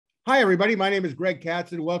Hi, everybody. My name is Greg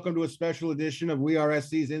Katz, and welcome to a special edition of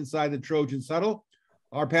WeAreSC's Inside the Trojans Huddle.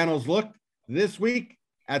 Our panels look this week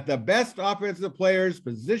at the best offensive players,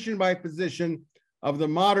 position by position, of the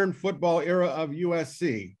modern football era of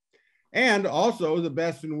USC, and also the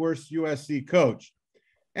best and worst USC coach.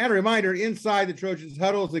 And a reminder, Inside the Trojans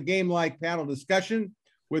Huddle is a game-like panel discussion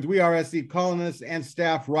with WeAreSC columnists and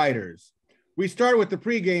staff writers. We start with the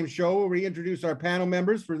pregame show where we introduce our panel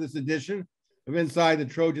members for this edition of Inside the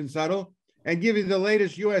Trojans Huddle and give you the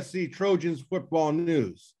latest USC Trojans football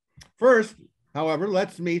news. First, however,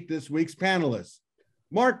 let's meet this week's panelists.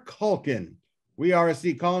 Marc Kulkin,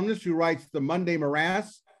 WeAreSC columnist who writes the Monday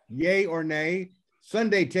Morass, Yay or Nay,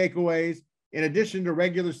 Sunday Takeaways, in addition to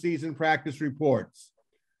regular season practice reports.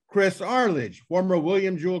 Chris Arledge, former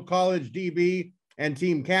William Jewell College DB and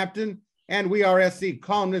team captain, and WeAreSC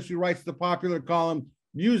columnist who writes the popular column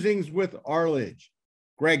Musings with Arledge.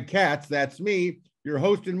 Greg Katz, that's me, your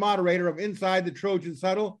host and moderator of Inside the Trojans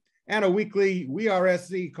Huddle, and a weekly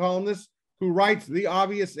WeAreSC columnist who writes the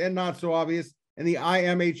obvious and not so obvious in the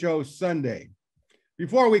IMHO Sunday.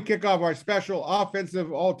 Before we kick off our special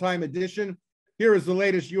offensive all-time edition, here is the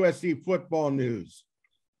latest USC football news.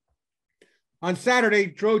 On Saturday,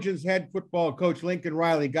 Trojans head football coach Lincoln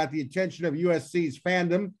Riley got the attention of USC's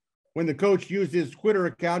fandom when the coach used his Twitter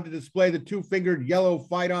account to display the two-fingered yellow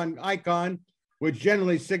fight-on icon, which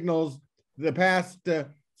generally signals the past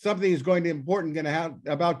something is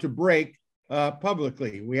about to break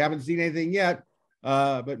publicly. We haven't seen anything yet,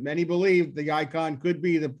 but many believe the icon could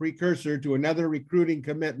be the precursor to another recruiting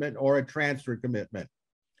commitment or a transfer commitment.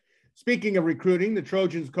 Speaking of recruiting, the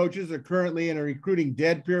Trojans coaches are currently in a recruiting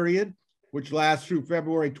dead period, which lasts through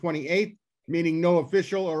February 28th, meaning no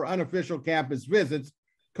official or unofficial campus visits.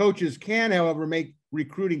 Coaches can, however, make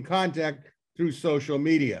recruiting contact through social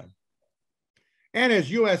media. And as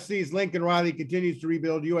USC's Lincoln Riley continues to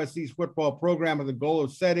rebuild USC's football program with the goal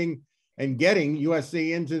of setting and getting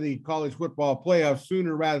USC into the college football playoffs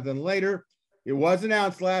sooner rather than later, it was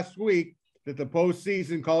announced last week that the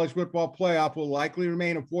postseason college football playoff will likely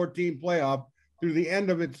remain a 14 playoff through the end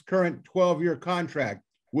of its current 12-year contract,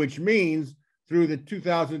 which means through the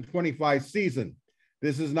 2025 season.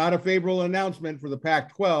 This is not a favorable announcement for the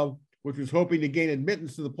Pac-12, which was hoping to gain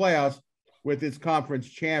admittance to the playoffs with its conference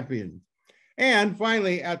champions. And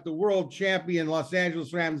finally, at the world champion Los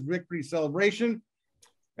Angeles Rams victory celebration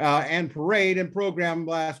and parade and program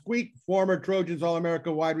last week, former Trojans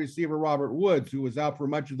All-America wide receiver Robert Woods, who was out for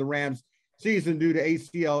much of the Rams season due to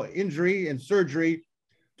ACL injury and surgery,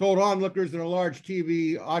 told onlookers and a large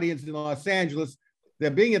TV audience in Los Angeles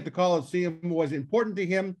that being at the Coliseum was important to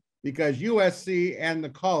him because USC and the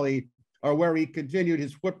Collie are where he continued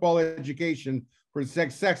his football education for a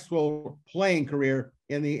successful playing career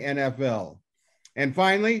in the NFL. And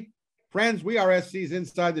finally, friends, WeAreSC's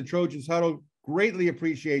Inside the Trojans Huddle greatly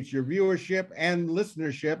appreciates your viewership and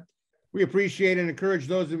listenership. We appreciate and encourage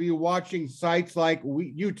those of you watching sites like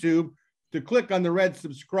YouTube to click on the red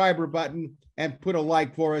subscriber button and put a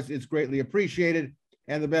like for us. It's greatly appreciated.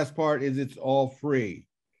 And the best part is it's all free.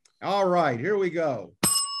 All right, here we go.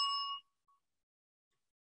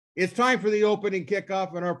 It's time for the opening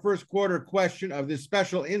kickoff and our first quarter question of this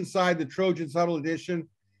special Inside the Trojans Huddle edition.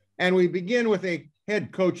 And we begin with a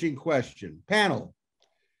head coaching question. Panel,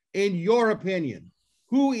 in your opinion,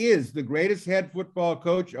 who is the greatest head football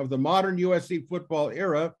coach of the modern USC football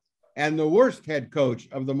era and the worst head coach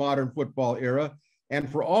of the modern football era? And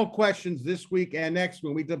for all questions this week and next,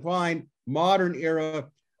 when we define modern era,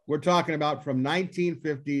 we're talking about from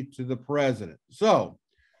 1950 to the present. So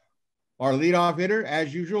our leadoff hitter,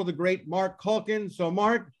 as usual, the great Marc Kulkin. So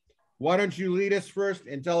Marc, why don't you lead us first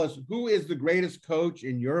and tell us who is the greatest coach,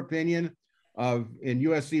 in your opinion, in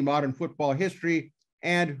USC modern football history,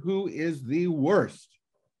 and who is the worst?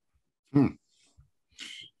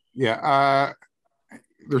 Yeah,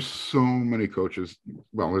 there's so many coaches.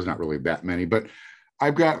 Well, there's not really that many, but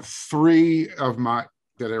I've got three of my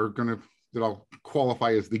that I'll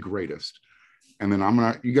qualify as the greatest, and then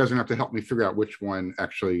you guys are gonna have to help me figure out which one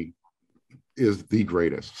actually is the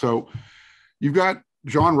greatest. So you've got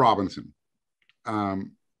John Robinson.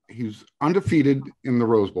 He's undefeated in the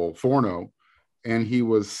Rose Bowl, 4-0, and he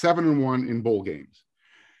was 7-1 in bowl games.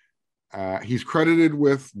 He's credited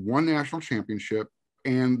with one national championship,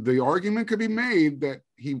 and the argument could be made that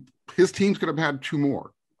his teams could have had two more.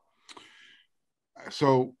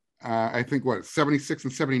 So I think 76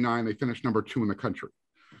 and 79, they finished number 2 in the country.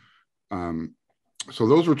 So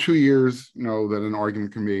those were 2 years, that an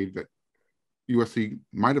argument can be made that USC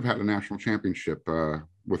might have had a national championship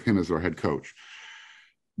with him as their head coach.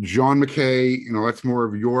 John McKay, that's more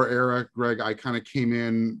of your era, Greg. I kind of came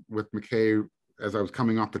in with McKay as I was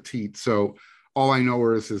coming off the teat. So all I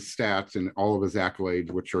know is his stats and all of his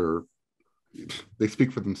accolades, which are, they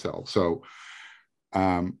speak for themselves. So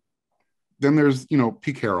then there's,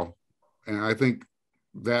 Pete Carroll. And I think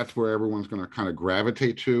that's where everyone's going to kind of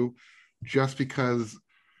gravitate to, just because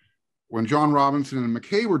when John Robinson and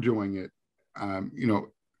McKay were doing it,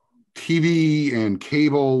 TV and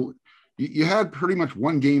cable, you had pretty much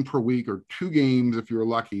one game per week or two games, if you were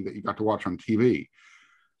lucky, that you got to watch on TV.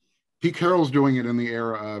 Pete Carroll's doing it in the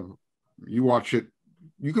era of you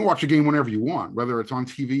can watch a game whenever you want, whether it's on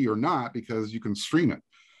TV or not, because you can stream it.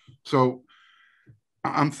 So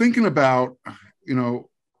I'm thinking about,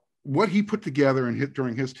 what he put together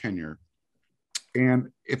during his tenure.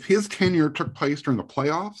 And if his tenure took place during the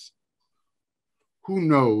playoffs, who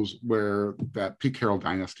knows where that Pete Carroll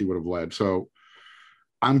dynasty would have led. So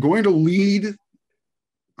I'm going to lead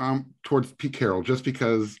towards Pete Carroll, just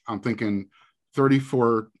because I'm thinking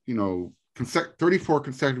 34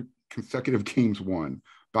 consecutive games won,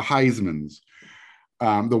 the Heismans,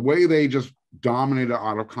 the way they just dominated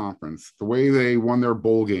out of conference, the way they won their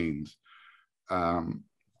bowl games,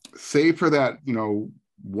 save for that,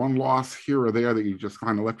 one loss here or there that you just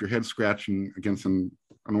kind of left your head scratching against an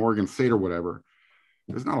Oregon State or whatever.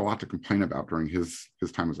 There's not a lot to complain about during his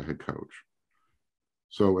time as a head coach.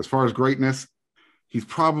 So as far as greatness,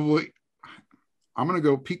 I'm going to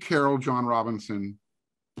go Pete Carroll, John Robinson,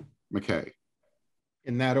 McKay.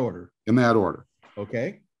 In that order.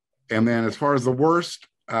 Okay. And then as far as the worst,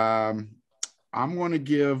 I'm going to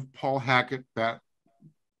give Paul Hackett that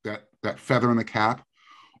feather in the cap,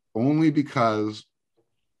 only because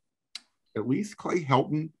at least Clay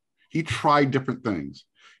Helton, he tried different things.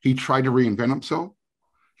 He tried to reinvent himself.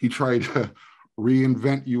 He tried to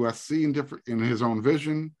reinvent USC in his own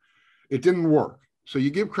vision. It didn't work. So you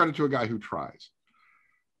give credit to a guy who tries.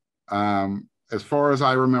 As far as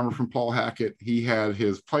I remember from Paul Hackett, he had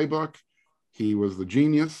his playbook. He was the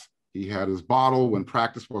genius. He had his bottle when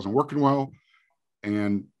practice wasn't working well.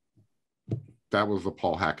 And that was the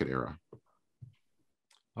Paul Hackett era.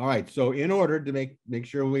 All right. So in order to make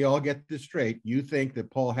sure we all get this straight, you think that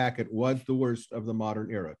Paul Hackett was the worst of the modern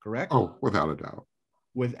era, correct? Oh, without a doubt.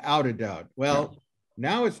 Without a doubt. Well,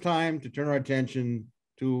 Now it's time to turn our attention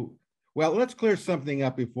to, let's clear something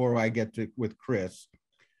up before I get to with Chris.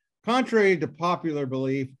 Contrary to popular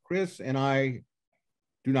belief, Chris and I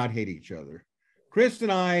do not hate each other. Chris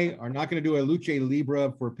and I are not going to do a lucha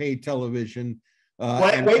libre for paid television.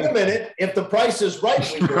 Wait a minute. If the price is right,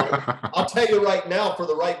 we do it. I'll tell you right now, for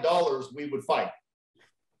the right dollars, we would fight.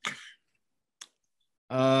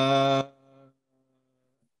 I'm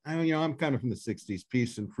kind of from the 60s,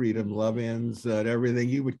 peace and freedom, love ends, everything.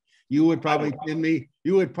 You would probably pin me.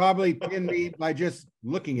 You would probably pin me by just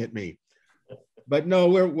looking at me. But no,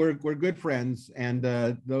 we're good friends. And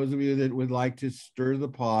those of you that would like to stir the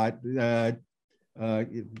pot,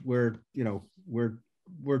 we're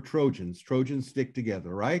Trojans. Trojans stick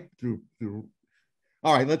together, right? Through.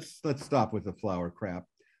 All right, let's stop with the flower crap.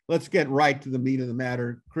 Let's get right to the meat of the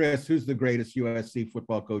matter. Chris, who's the greatest USC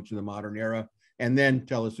football coach in the modern era? And then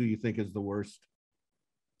tell us who you think is the worst.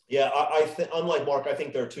 Yeah, unlike Mark, I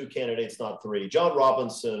think there are two candidates, not three. John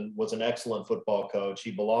Robinson was an excellent football coach.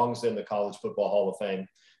 He belongs in the College Football Hall of Fame.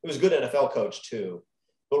 He was a good NFL coach too.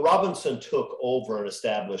 But Robinson took over an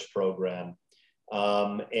established program.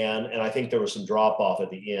 And I think there was some drop off at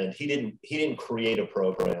the end. He didn't create a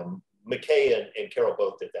program. McKay and Carroll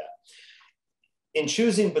both did that. In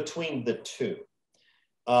choosing between the two,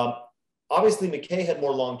 obviously McKay had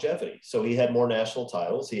more longevity, so he had more national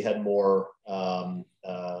titles. He had more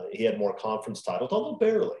conference titles, although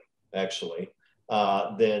barely actually,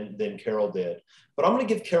 than Carroll did. But I'm going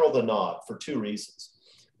to give Carroll the nod for two reasons.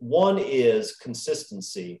 One is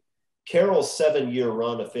consistency. Carroll's 7-year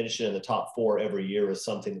run of finishing in the top 4 every year is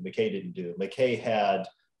something that McKay didn't do. McKay had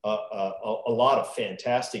a lot of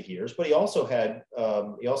fantastic years, but he also had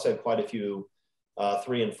quite a few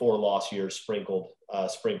 3 and 4 loss years sprinkled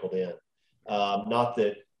in. Not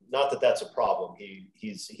that that's a problem.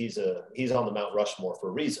 He's on the Mount Rushmore for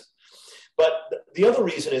a reason. But the other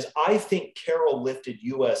reason is I think Carroll lifted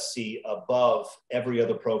USC above every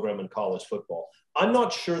other program in college football. I'm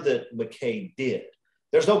not sure that McKay did.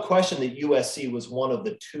 There's no question that USC was one of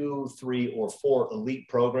the 2, 3, or 4 elite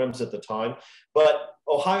programs at the time. But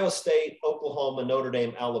Ohio State, Oklahoma, Notre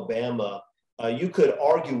Dame, Alabama, you could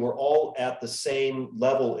argue were all at the same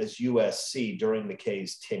level as USC during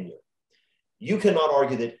McKay's tenure. You cannot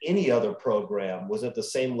argue that any other program was at the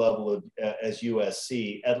same level as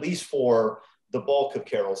USC, at least for the bulk of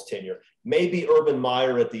Carroll's tenure. Maybe Urban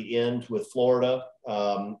Meyer at the end with Florida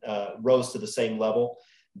rose to the same level.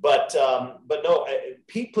 But no,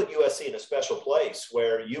 Pete put USC in a special place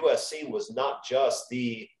where USC was not just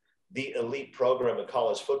the elite program in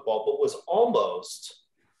college football, but was almost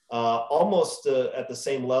at the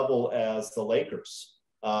same level as the Lakers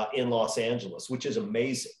in Los Angeles, which is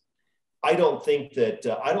amazing. I don't think that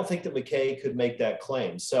McKay could make that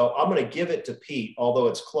claim. So I'm going to give it to Pete, although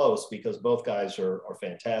it's close because both guys are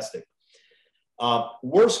fantastic.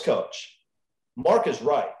 Worst coach, Marc is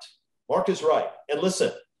right. Marc is right. And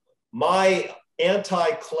listen, my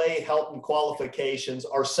anti-Clay Helton qualifications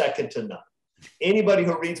are second to none. Anybody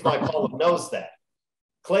who reads my column knows that.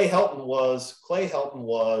 Clay Helton was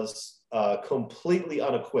completely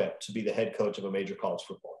unequipped to be the head coach of a major college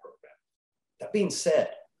football program. That being said,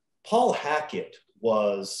 Paul Hackett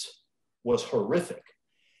was horrific.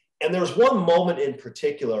 And there's one moment in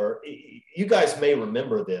particular, you guys may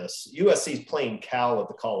remember this. USC's playing Cal at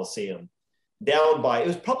the Coliseum, down by, it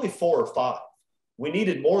was probably 4 or 5. We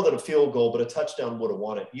needed more than a field goal, but a touchdown would have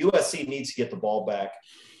won it. USC needs to get the ball back.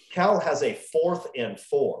 Cal has a 4th and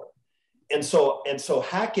 4. And so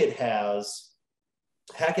Hackett has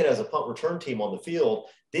a punt return team on the field.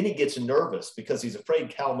 Then he gets nervous because he's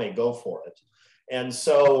afraid Cal may go for it. And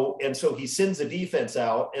so he sends the defense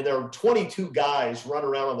out, and there are 22 guys running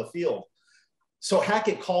around on the field. So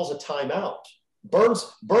Hackett calls a timeout.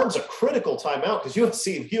 Burns a critical timeout because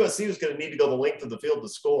USC was going to need to go the length of the field to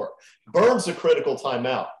score. Burns a critical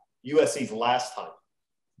timeout, USC's last time.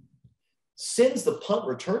 Sends the punt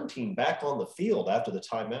return team back on the field after the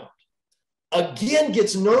timeout. Again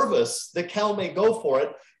gets nervous that Cal may go for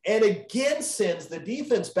it, and again sends the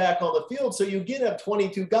defense back on the field. So you again have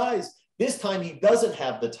 22 guys. This time he doesn't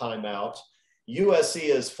have the timeout. USC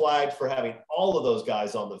is flagged for having all of those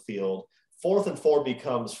guys on the field. 4th and 4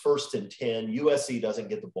 becomes 1st and 10. USC doesn't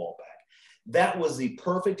get the ball back. That was the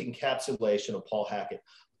perfect encapsulation of Paul Hackett.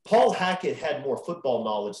 Paul Hackett had more football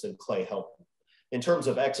knowledge than Clay Helton. In terms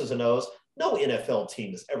of X's and O's, no NFL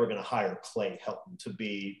team is ever going to hire Clay Helton to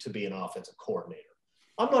be an offensive coordinator.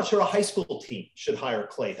 I'm not sure a high school team should hire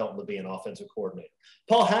Clay Helton to be an offensive coordinator.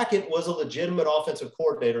 Paul Hackett was a legitimate offensive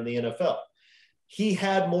coordinator in the NFL. He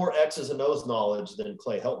had more X's and O's knowledge than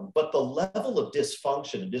Clay Helton, but the level of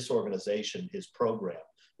dysfunction and disorganization in his program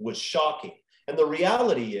was shocking. And the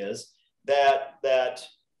reality is that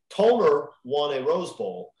Toner won a Rose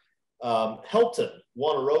Bowl. Helton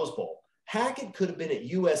won a Rose Bowl. Hackett could have been at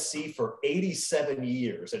USC for 87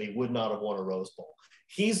 years and he would not have won a Rose Bowl.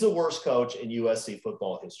 He's the worst coach in USC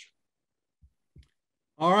football history.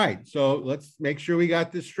 All right. So let's make sure we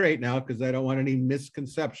got this straight now, because I don't want any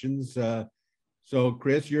misconceptions. So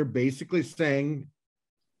Chris, you're basically saying,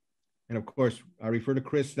 and of course, I refer to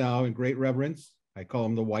Chris now in great reverence. I call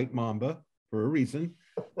him the White Mamba for a reason.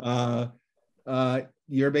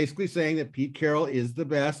 You're basically saying that Pete Carroll is the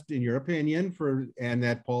best in your opinion, and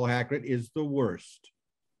that Paul Hackett is the worst.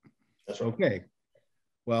 That's right. Okay.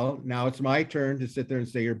 Well, now it's my turn to sit there and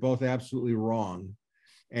say you're both absolutely wrong,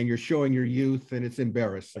 and you're showing your youth, and it's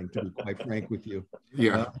embarrassing, to be quite frank with you.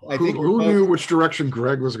 Yeah. I think who knew which direction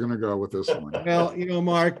Greg was going to go with this one? Well,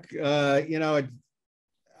 Marc, I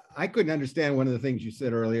couldn't understand one of the things you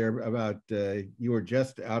said earlier about you were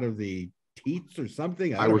just out of the teats or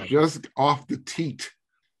something. I was just off the teat.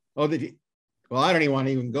 Oh, well, I don't even want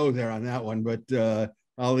to even go there on that one, but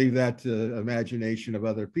I'll leave that to imagination of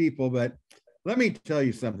other people. But let me tell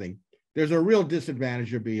you something. There's a real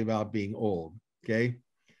disadvantage about being old, okay?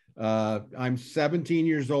 I'm 17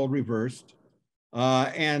 years old reversed,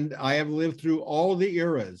 and I have lived through all the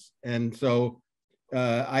eras. And so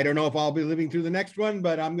I don't know if I'll be living through the next one,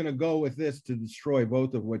 but I'm going to go with this to destroy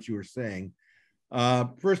both of what you were saying.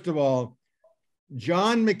 First of all,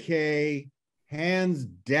 John McKay, hands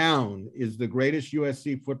down, is the greatest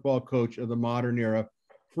USC football coach of the modern era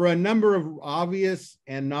for a number of obvious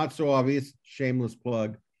and not so obvious, shameless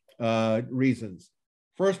plug, reasons.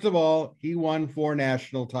 First of all, he won 4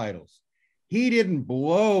 national titles. He didn't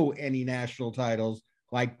blow any national titles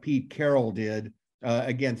like Pete Carroll did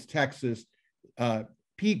against Texas.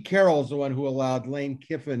 Pete Carroll's the one who allowed Lane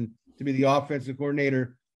Kiffin to be the offensive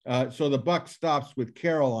coordinator. So the buck stops with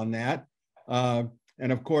Carroll on that.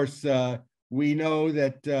 And of course, we know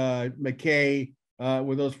that McKay,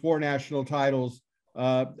 with those 4 national titles,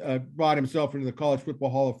 brought himself into the College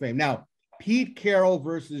Football Hall of Fame. Now, Pete Carroll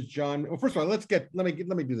versus John. Well, first of all, let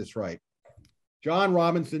me do this right. John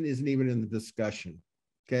Robinson isn't even in the discussion.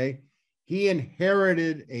 Okay, he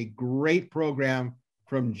inherited a great program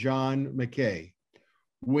from John McKay.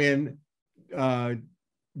 When John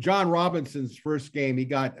Robinson's first game, he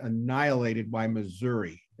got annihilated by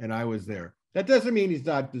Missouri, and I was there. That doesn't mean he's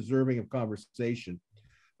not deserving of conversation,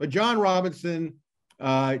 but John Robinson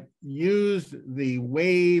used the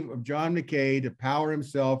wave of John McKay to power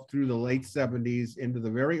himself through the late 70s into the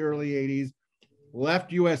very early 80s,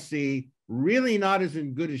 left USC really not as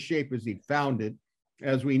in good a shape as he found it,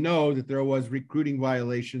 as we know that there was recruiting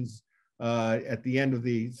violations at the end of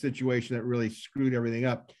the situation that really screwed everything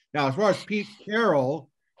up. Now, as far as Pete Carroll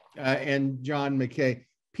and John McKay,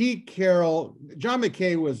 John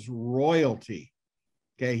McKay was royalty.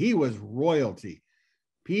 Okay, he was royalty.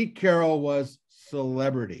 Pete Carroll was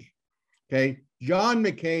celebrity. Okay, John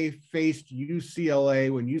McKay faced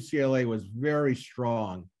UCLA when UCLA was very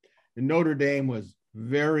strong, and Notre Dame was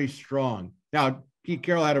very strong. Now, Pete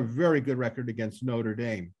Carroll had a very good record against Notre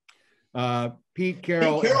Dame. Pete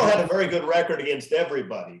Carroll had a very good record against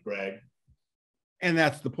everybody, Greg. And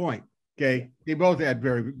that's the point. Okay, they both had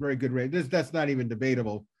very, very good rates. That's not even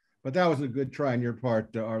debatable. But that was a good try on your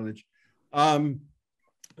part, Arledge.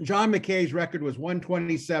 John McKay's record was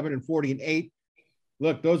 127-40-8.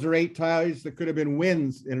 Look, those are 8 ties that could have been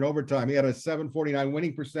wins in an overtime. He had a 749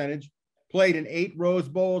 winning percentage, played in 8 Rose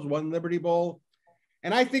Bowls, 1 Liberty Bowl.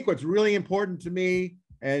 And I think what's really important to me,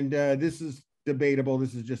 and this is debatable,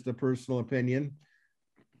 this is just a personal opinion,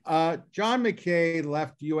 John McKay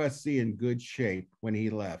left USC in good shape when he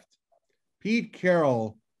left. Pete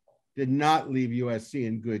Carroll did not leave USC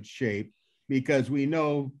in good shape, because we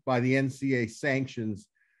know by the NCAA sanctions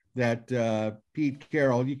that Pete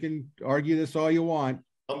Carroll, you can argue this all you want.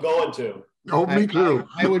 I'm going to. Oh, me too.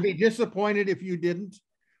 I would be disappointed if you didn't.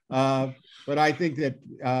 But I think that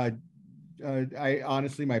I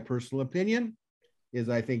honestly, my personal opinion is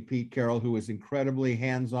I think Pete Carroll, who was incredibly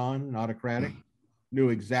hands-on and autocratic, knew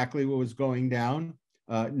exactly what was going down.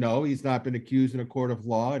 No, he's not been accused in a court of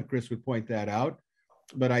law, and Chris would point that out.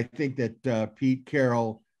 But I think that Pete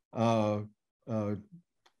Carroll,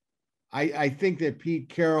 I think that Pete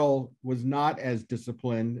Carroll was not as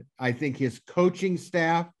disciplined. I think his coaching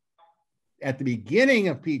staff at the beginning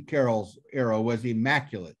of Pete Carroll's era was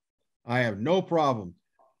immaculate. I have no problem.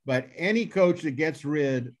 But any coach that gets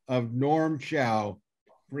rid of Norm Chow,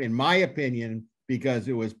 in my opinion, because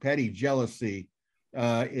it was petty jealousy,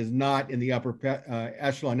 is not in the upper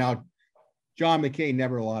echelon. Now, John McKay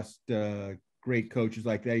never lost great coaches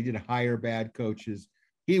like that. He didn't hire bad coaches.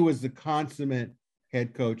 He was the consummate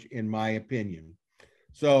head coach, in my opinion.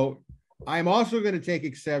 So I'm also going to take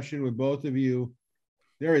exception with both of you.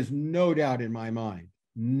 There is no doubt in my mind,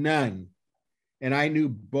 none. And I knew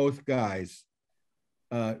both guys.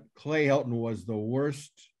 Clay Helton was the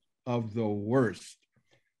worst of the worst.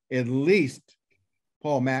 At least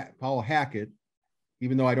Paul Hackett,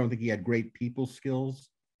 even though I don't think he had great people skills,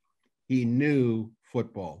 he knew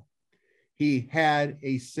football. He had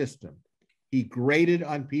a system. He grated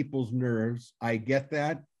on people's nerves. I get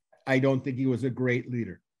that. I don't think he was a great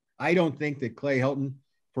leader. I don't think that Clay Helton,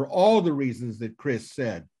 for all the reasons that Chris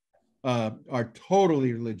said, are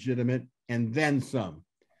totally legitimate, and then some.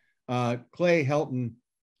 Clay Helton,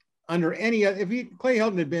 under any, Clay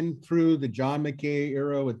Helton had been through the John McKay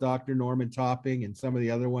era with Dr. Norman Topping and some of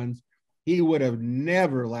the other ones, he would have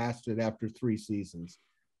never lasted after 3 seasons.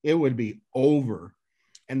 It would be over.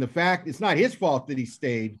 And the fact, it's not his fault that he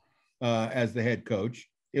stayed as the head coach.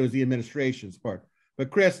 It was the administration's part. But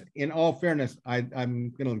Chris, in all fairness,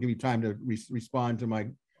 I'm going to give you time to respond to my.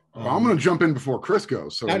 Well, I'm going to jump in before Chris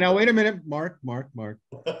goes. So now, wait a minute, Mark.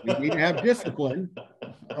 We need to have discipline.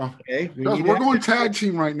 Okay, we're going tag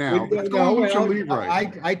team right now. Lucha Libre.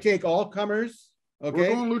 I take all comers. Okay,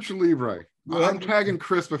 we're going Lucha Libre. I'm tagging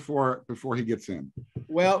Chris before he gets in.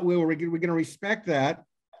 Well, we're going to respect that,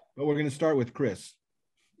 but we're going to start with Chris.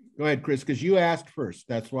 Go ahead, Chris, because you asked first.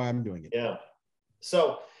 That's why I'm doing it. Yeah.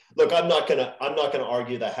 So look, I'm not gonna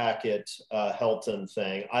argue the Hackett Helton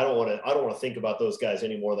thing. I don't want to think about those guys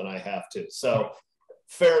any more than I have to. So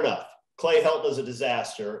fair enough. Clay Helton is a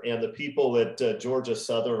disaster, and the people at Georgia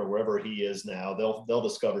Southern or wherever he is now, they'll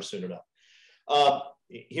discover soon enough.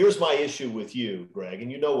 Here's my issue with you, Greg,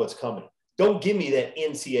 and you know what's coming. Don't give me that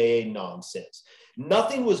NCAA nonsense.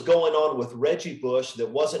 Nothing was going on with Reggie Bush that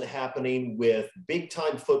wasn't happening with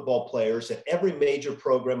big-time football players at every major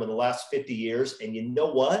program in the last 50 years. And you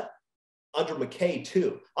know what? Under McKay,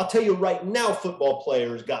 too. I'll tell you right now, football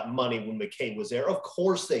players got money when McKay was there. Of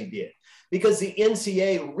course they did. Because the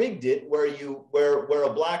NCAA rigged it where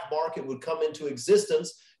a black market would come into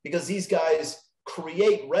existence because these guys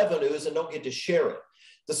create revenues and don't get to share it.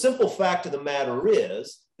 The simple fact of the matter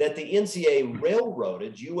is that the NCAA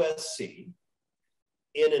railroaded USC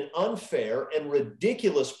in an unfair and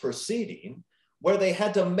ridiculous proceeding where they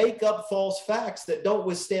had to make up false facts that don't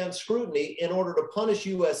withstand scrutiny in order to punish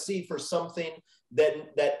USC for something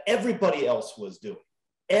that everybody else was doing.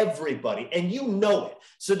 Everybody, and you know it.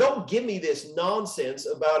 So don't give me this nonsense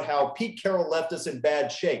about how Pete Carroll left us in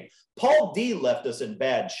bad shape. Paul D left us in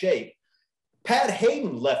bad shape. Pat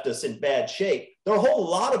Hayden left us in bad shape. There are a whole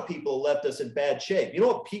lot of people left us in bad shape. You know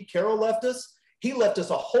what Pete Carroll left us? He left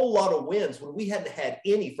us a whole lot of wins when we hadn't had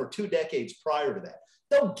any for 2 decades prior to that.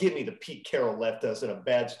 Don't give me the Pete Carroll left us in a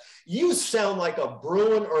bad. You sound like a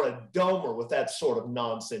Bruin or a Domer with that sort of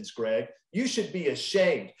nonsense, Greg. You should be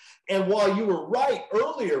ashamed. And while you were right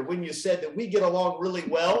earlier when you said that we get along really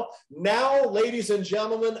well, now, ladies and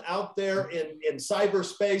gentlemen out there in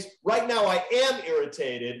cyberspace, right now I am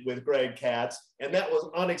irritated with Greg Katz, and that was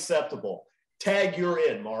unacceptable. Tag, you're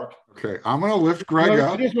in, Mark. Okay, I'm going to lift Greg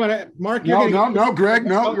up. I just want to, Mark. No, Greg, Greg,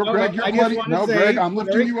 you're bloody. No, Greg, I'm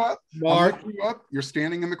lifting you up. Mark, I'm lifting you up. You're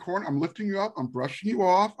standing in the corner. I'm lifting you up. I'm brushing you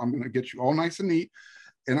off. I'm going to get you all nice and neat,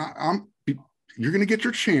 and you're going to get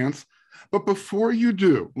your chance. But before you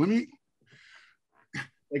do, let me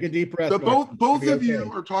take a deep breath. So both of you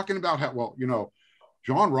are talking about how, well, you know,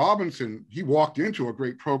 John Robinson, he walked into a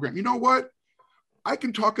great program. You know what? I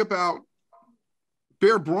can talk about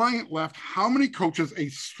Bear Bryant left how many coaches a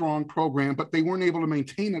strong program, but they weren't able to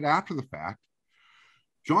maintain it after the fact.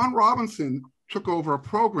 John Robinson took over a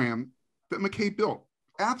program that McKay built.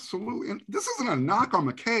 Absolutely. And this isn't a knock on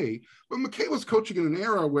McKay, but McKay was coaching in an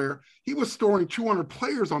era where he was storing 200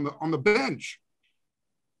 players on the bench.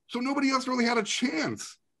 So nobody else really had a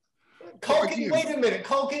chance. Kulkin, wait a minute.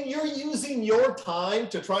 Kulkin, you're using your time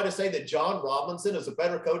to try to say that John Robinson is a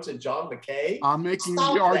better coach than John McKay? I'm making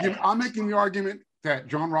the argument that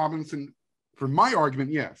John Robinson, for my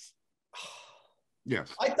argument, yes.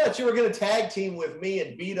 Yes. I thought you were going to tag team with me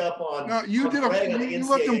and beat up on. No, you did.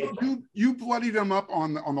 You bloodied him up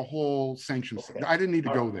on the whole sanctions. Okay. I didn't need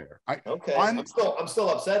to go there. I'm still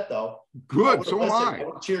upset though. Good. So am I.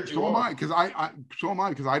 So am I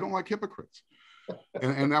because I don't like hypocrites,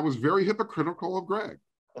 and that was very hypocritical of Greg.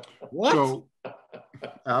 What? So,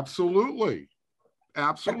 absolutely.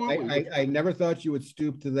 I never thought you would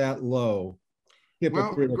stoop to that low.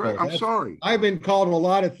 Hypocritical. Well, Greg, I'm sorry. I've been called a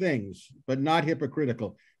lot of things, but not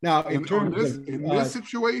hypocritical. Now, in this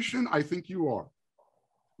situation, I think you are.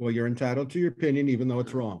 Well, you're entitled to your opinion, even though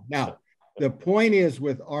it's wrong. Now, the point is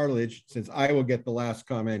with Arledge, since I will get the last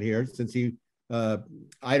comment here, since he, I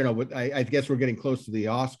don't know, but I guess we're getting close to the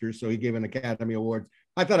Oscars, so he gave an Academy Awards.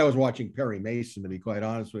 I thought I was watching Perry Mason, to be quite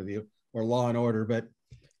honest with you, or Law and Order, but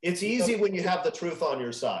it's easy when you have the truth on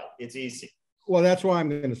your side. It's easy. Well, that's why I'm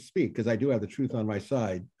going to speak, because I do have the truth on my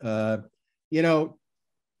side. You know,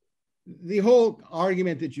 the whole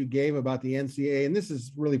argument that you gave about the NCAA, and this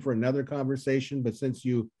is really for another conversation, but since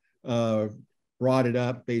you brought it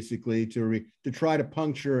up basically to try to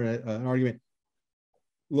puncture an argument.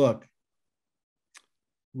 Look,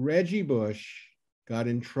 Reggie Bush got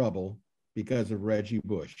in trouble because of Reggie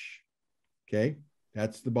Bush. Okay,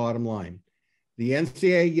 that's the bottom line. The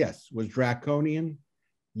NCAA, yes, was draconian.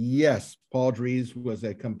 Yes, Paul Dries was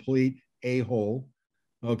a complete a-hole.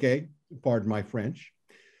 Okay, pardon my French.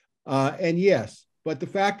 And yes, but the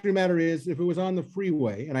fact of the matter is, if it was on the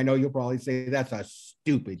freeway, and I know you'll probably say that's a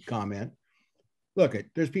stupid comment. Look,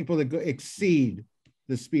 there's people that exceed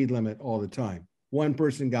the speed limit all the time. One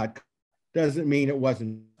person doesn't mean it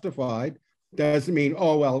wasn't justified. Doesn't mean,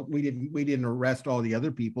 oh well, we didn't arrest all the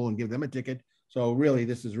other people and give them a ticket. So really,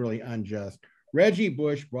 this is really unjust. Reggie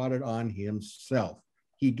Bush brought it on himself.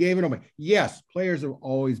 He gave it away. Yes, players have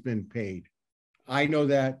always been paid. I know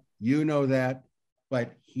that. You know that.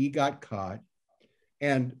 But he got caught.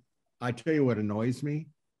 And I tell you what annoys me.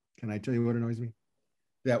 Can I tell you what annoys me?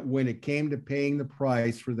 That when it came to paying the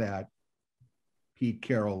price for that, Pete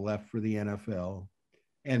Carroll left for the NFL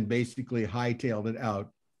and basically hightailed it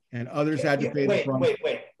out. And others had to pay the price.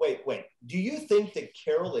 Wait. Do you think that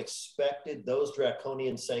Carroll expected those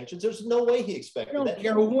draconian sanctions? There's no way he expected that. I don't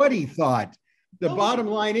care what he thought. The bottom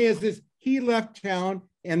line is he left town,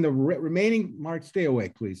 and the remaining, Mark, stay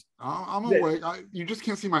awake, please. I'm awake. You just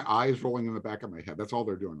can't see my eyes rolling in the back of my head. That's all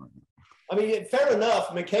they're doing right now. I mean, fair enough.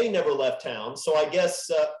 McKay never left town, so I guess.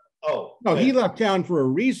 No, he left town for a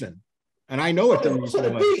reason, and I know what the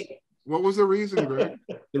reason was. What was the reason, Greg?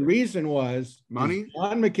 The reason was money.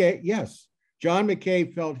 John McKay, yes. John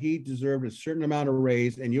McKay felt he deserved a certain amount of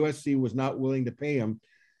raise, and USC was not willing to pay him.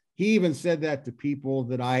 He even said that to people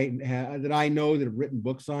that I know that have written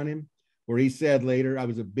books on him, where he said later, "I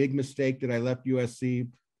was a big mistake that I left USC,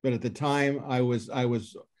 but at the time I was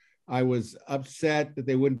upset that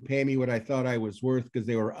they wouldn't pay me what I thought I was worth because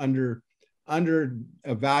they were under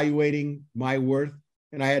evaluating my worth,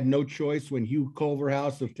 and I had no choice. When Hugh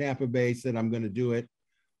Culverhouse of Tampa Bay said I'm going to do it,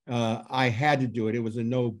 I had to do it. It was a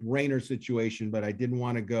no-brainer situation, but I didn't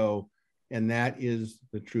want to go." And that is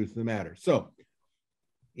the truth of the matter. So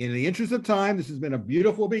in the interest of time, this has been a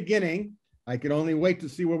beautiful beginning. I can only wait to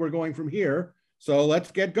see where we're going from here. So let's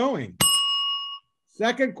get going.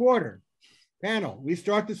 Second quarter. Panel, we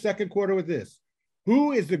start the second quarter with this.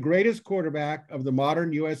 Who is the greatest quarterback of the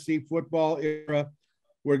modern USC football era?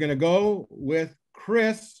 We're going to go with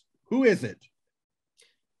Chris. Who is it?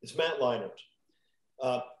 It's Matt Leinart.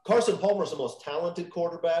 Carson Palmer is the most talented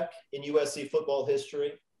quarterback in USC football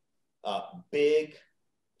history. Big,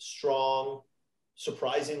 strong,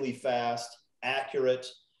 surprisingly fast, accurate,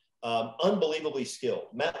 unbelievably skilled.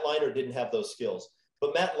 Matt Leinart didn't have those skills,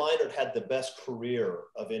 but Matt Leinart had the best career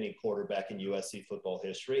of any quarterback in USC football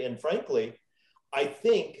history. And frankly, I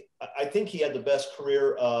think he had the best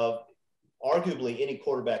career of arguably any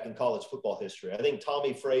quarterback in college football history. I think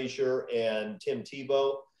Tommy Frazier and Tim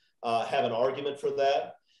Tebow have an argument for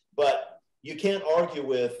that, but you can't argue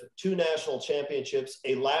with 2 national championships,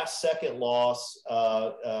 a last-second loss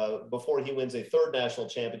before he wins a 3rd national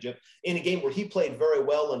championship in a game where he played very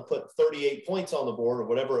well and put 38 points on the board or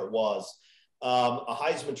whatever it was. A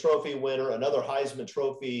Heisman Trophy winner, another Heisman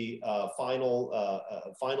Trophy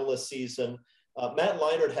finalist season. Matt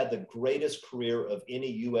Leinart had the greatest career of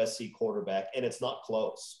any USC quarterback, and it's not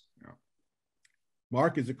close. Yeah.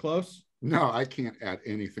 Mark, is it close? No, I can't add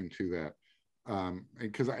anything to that.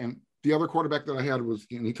 Because the other quarterback that I had was,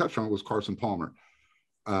 and he touched on it, was Carson Palmer.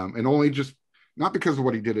 And only just, not because of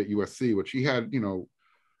what he did at USC, which he had,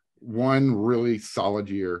 one really solid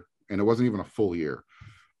year, and it wasn't even a full year.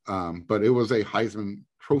 But it was a Heisman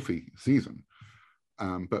Trophy season.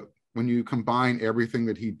 But when you combine everything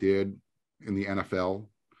that he did in the NFL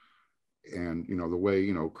and, the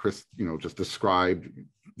way, Chris, just described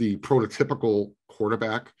the prototypical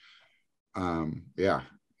quarterback,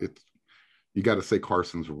 you got to say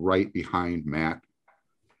Carson's right behind Matt.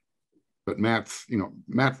 But Matt's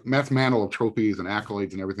mantle of trophies and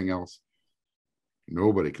accolades and everything else,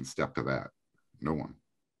 nobody can step to that. No one.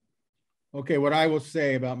 Okay, what I will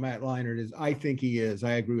say about Matt Leinart is I think he is.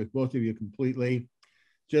 I agree with both of you completely.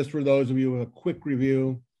 Just for those of you, a quick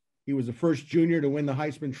review. He was the first junior to win the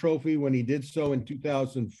Heisman Trophy when he did so in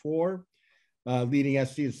 2004, leading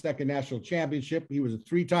SC to the 2nd national championship. He was a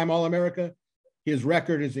 3-time All-America. His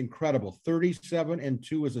record is incredible,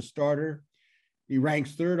 37-2 as a starter. He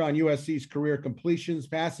ranks 3rd on USC's career completions,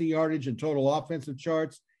 passing yardage, and total offensive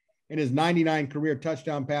charts, and his 99 career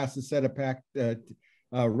touchdown passes set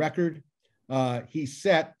a record. He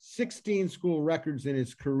set 16 school records in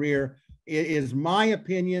his career. It is my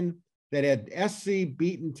opinion that had SC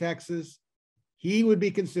beaten Texas, he would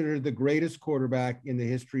be considered the greatest quarterback in the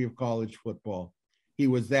history of college football. He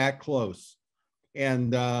was that close.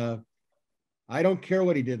 And I don't care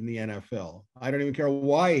what he did in the NFL. I don't even care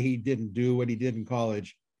why he didn't do what he did in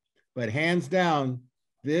college. But hands down,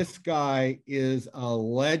 this guy is a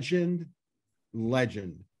legend.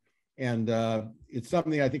 And it's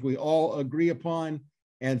something I think we all agree upon.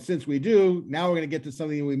 And since we do, now we're going to get to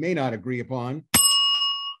something we may not agree upon.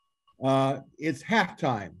 It's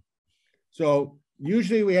halftime. So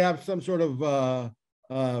usually we have some sort of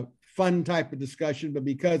fun type of discussion, but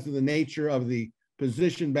because of the nature of the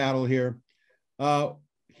position battle here,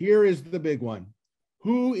 here is the big one.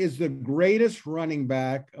 Who is the greatest running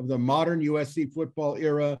back of the modern USC football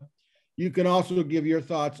era? You can also give your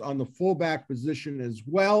thoughts on the fullback position as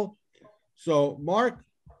well. So, Mark,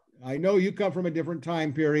 I know you come from a different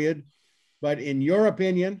time period, but in your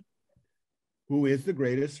opinion, who is the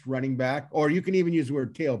greatest running back? Or you can even use the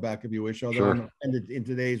word tailback if you wish, although Sure. I'm offended in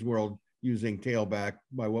today's world using tailback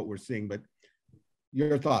by what we're seeing, but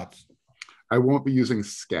your thoughts. I won't be using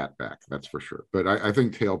scat back, that's for sure. But I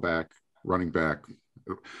think tailback, running back.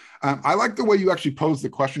 I like the way you actually posed the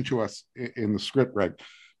question to us in the script, Greg.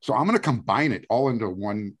 So I'm going to combine it all into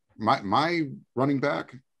one. My running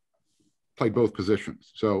back played both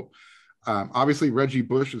positions. So obviously Reggie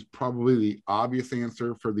Bush is probably the obvious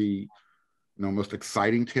answer for the most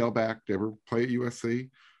exciting tailback to ever play at USC.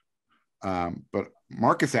 But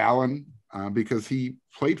Marcus Allen, because he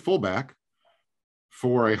played fullback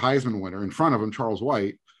for a Heisman winner in front of him, Charles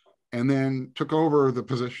White, and then took over the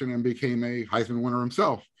position and became a Heisman winner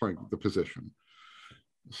himself playing the position.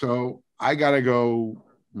 So I got to go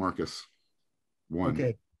Marcus. One.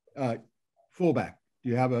 Okay. Fullback. Do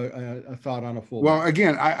you have a thought on a fullback? Well,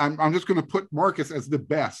 again, I'm just going to put Marcus as the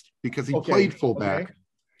best because he played fullback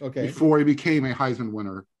before he became a Heisman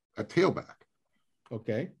winner at tailback.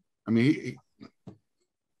 Okay. I mean,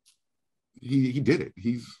 he did it.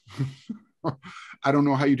 He's I don't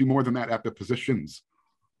know how you do more than that at the positions.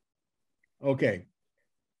 Okay.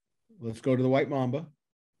 Let's go to the White Mamba.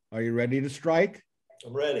 Are you ready to strike?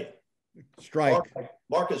 I'm ready. Strike.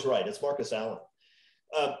 Mark is right. It's Marcus Allen.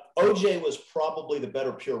 OJ was probably the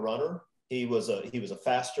better pure runner. He was a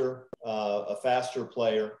faster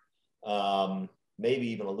player, maybe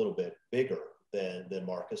even a little bit bigger than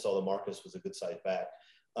Marcus, although Marcus was a good size back.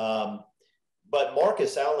 But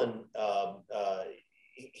Marcus Allen,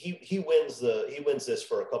 he wins this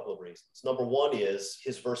for a couple of reasons. Number one is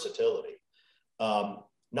his versatility.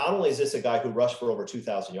 Not only is this a guy who rushed for over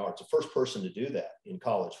 2,000 yards, the first person to do that in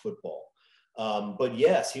college football, but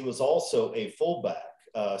yes, he was also a fullback,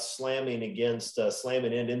 slamming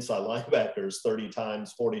in inside linebackers 30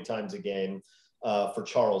 times, 40 times a game for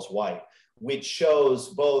Charles White, which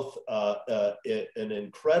shows both an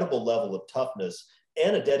incredible level of toughness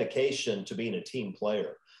and a dedication to being a team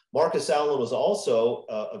player. Marcus Allen was also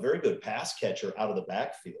a very good pass catcher out of the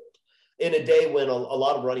backfield in a day when a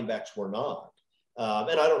lot of running backs were not.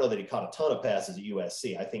 And I don't know that he caught a ton of passes at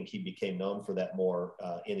USC. I think he became known for that more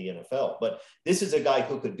in the NFL. But this is a guy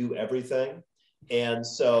who could do everything. And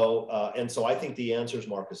so I think the answer is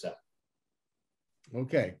Marcus Allen.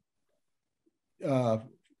 Okay. You're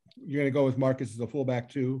going to go with Marcus as a fullback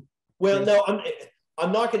too? Well, no,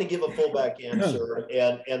 I'm not going to give a fullback answer.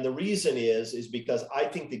 And the reason is because I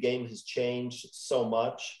think the game has changed so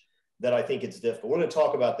much that I think it's difficult. We're going to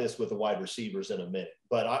talk about this with the wide receivers in a minute,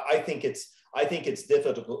 but I think it's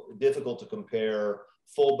difficult to compare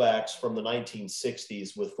fullbacks from the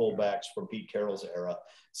 1960s with fullbacks from Pete Carroll's era.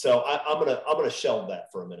 So I'm gonna shelve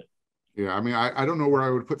that for a minute. Yeah, I mean, I don't know where I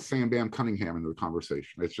would put Sam Bam Cunningham into the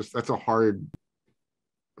conversation. It's just that's a hard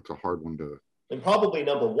one to. And probably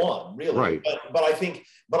number one, really. Right. But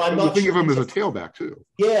I'm not. Think of him as a tailback too.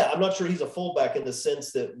 Yeah, I'm not sure he's a fullback in the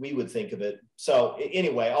sense that we would think of it. So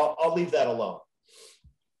anyway, I'll leave that alone.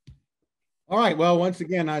 All right. Well, once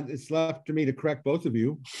again, it's left to me to correct both of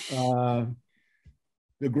you.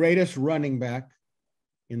 The greatest running back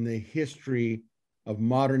in the history of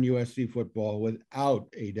modern USC football, without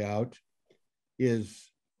a doubt,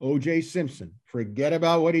 is O.J. Simpson. Forget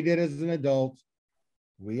about what he did as an adult.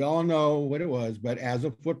 We all know what it was, but as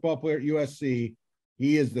a football player at USC,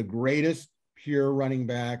 he is the greatest pure running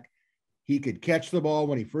back. He could catch the ball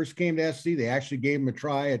when he first came to SC. They actually gave him a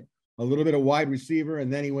try at a little bit of wide receiver,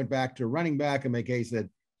 and then he went back to running back, and McKay said,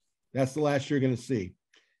 that's the last you're going to see.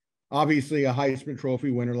 Obviously, a Heisman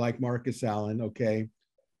Trophy winner like Marcus Allen, okay?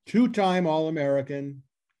 Two-time All-American,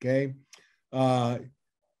 okay?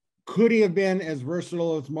 Could he have been as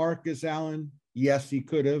versatile as Marcus Allen? Yes, he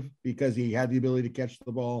could have, because he had the ability to catch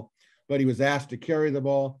the ball, but he was asked to carry the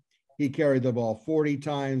ball. He carried the ball 40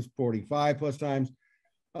 times, 45 plus times.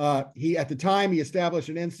 At the time, he established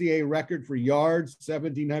an NCAA record for yards,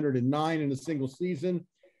 1,709 in a single season.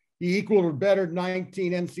 He equaled or bettered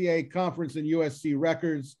 19 NCAA conference and USC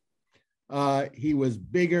records. He was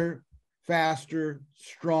bigger, faster,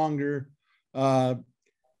 stronger. I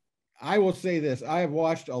will say this. I have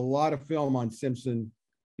watched a lot of film on Simpson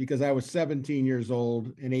because I was 17 years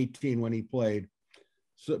old and 18 when he played.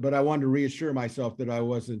 But I wanted to reassure myself that I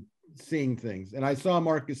wasn't seeing things. And I saw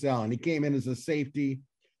Marcus Allen. He came in as a safety.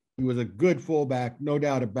 He was a good fullback, no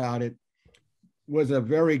doubt about it. Was a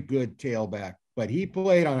very good tailback. But he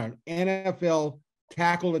played on an NFL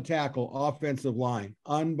tackle-to-tackle offensive line.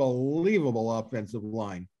 Unbelievable offensive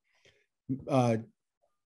line.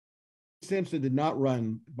 Simpson did not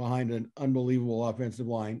run behind an unbelievable offensive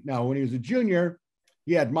line. Now, when he was a junior,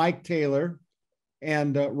 he had Mike Taylor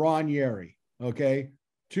and Ron Yeri, okay?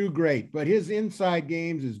 Two great. But his inside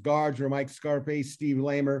games, his guards were Mike Scarpe, Steve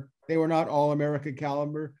Lamer. They were not All-America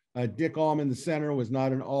caliber. Dick Allman, the center, was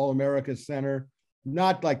not an All-America center.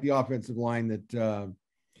 Not like the offensive line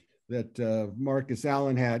that Marcus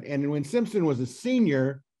Allen had. And when Simpson was a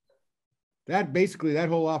senior, that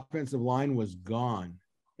whole offensive line was gone.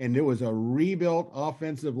 And it was a rebuilt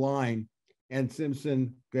offensive line, and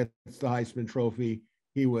Simpson gets the Heisman Trophy.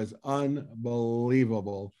 He was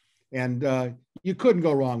unbelievable. And you couldn't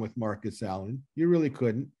go wrong with Marcus Allen. You really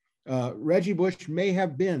couldn't. Reggie Bush may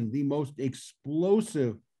have been the most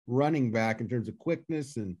explosive running back in terms of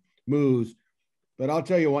quickness and moves. But I'll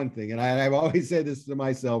tell you one thing, and I've always said this to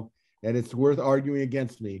myself, and it's worth arguing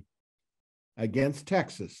against me. Against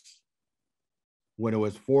Texas, when it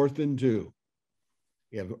was 4th and 2,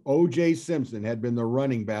 if O.J. Simpson had been the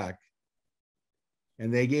running back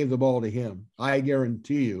and they gave the ball to him, I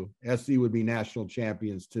guarantee you SC would be national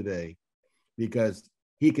champions today because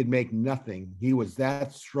he could make nothing. He was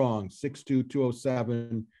that strong, 6'2",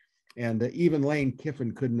 207, and even Lane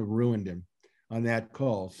Kiffin couldn't have ruined him on that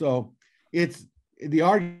call. So it's the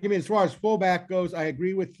argument as far as fullback goes. I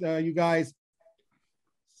agree with you guys.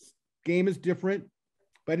 Game is different.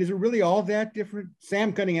 But is it really all that different?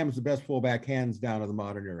 Sam Cunningham is the best fullback, hands down, of the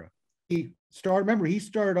modern era. remember, he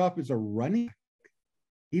started off as a running back.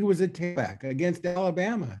 He was a tailback against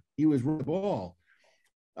Alabama. He was running the ball.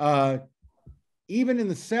 Even in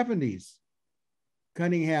the 70s,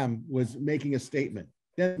 Cunningham was making a statement.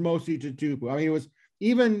 Then Mosi Tutupu. I mean, it was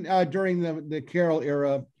even during the Carroll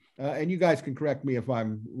era, and you guys can correct me if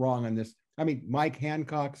I'm wrong on this. I mean, Mike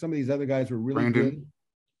Hancock, some of these other guys were really good.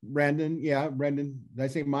 Brandon, yeah, Brendan. Did I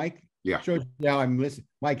say Mike? Yeah. Now I'm listening.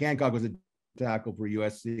 Mike Hancock was a tackle for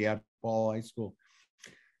USC at Ball High School.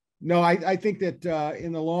 No, I think that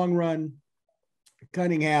in the long run,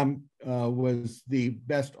 Cunningham was the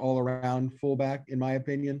best all-around fullback, in my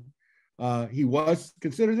opinion. He was,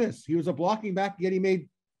 consider this, he was a blocking back, yet he made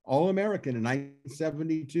All-American in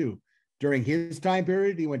 1972. During his time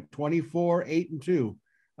period, he went 24-8-2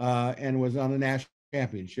 and was on a national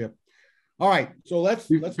championship. All right, so let's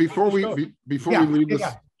before we leave this.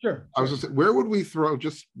 Yeah, sure. I was just saying, where would we throw,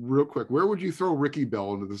 just real quick, where would you throw Ricky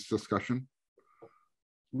Bell into this discussion?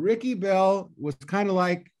 Ricky Bell was kind of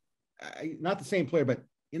like, not the same player, but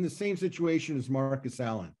in the same situation as Marcus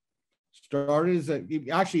Allen. Started as he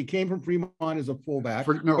actually came from Fremont as a fullback.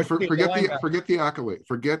 Forget the accolade.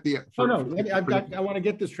 I want to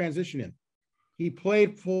get this transition in. He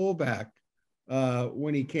played fullback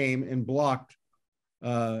when he came and blocked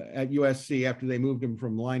at USC after they moved him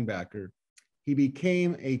from linebacker. He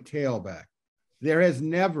became a tailback. There has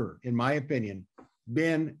never, in my opinion,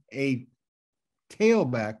 been a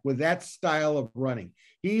tailback with that style of running.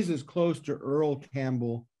 He's as close to Earl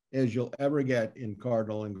Campbell as you'll ever get in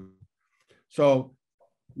Cardinal. And so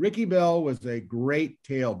Ricky Bell was a great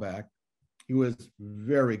tailback. He was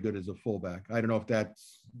very good as a fullback. I don't know if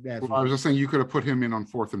that's well, I was just saying you could have put him in on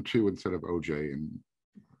 4th and 2 instead of OJ, and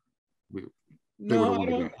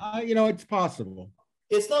it's possible.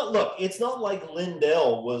 It's not like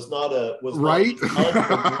Lindell was not right?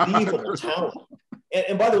 unbelievable talent.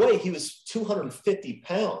 And by the way, he was 250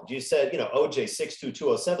 pounds. You said, OJ 6'2",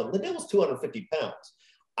 207. Lindell was 250 pounds.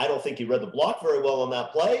 I don't think he read the block very well on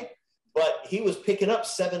that play, but he was picking up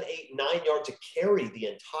 7, 8, 9 yards to carry the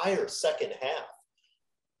entire second half.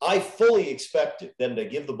 I fully expected them to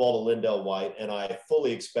give the ball to Lindell White, and I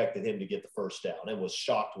fully expected him to get the first down, and was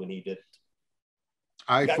shocked when he didn't.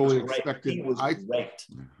 I fully expected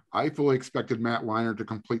Matt Leinart to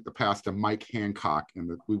complete the pass to Mike Hancock, and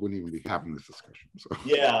that we wouldn't even be having this discussion. So.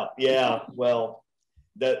 Yeah. Well,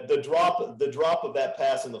 the drop of that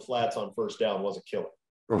pass in the flats on first down was a killer.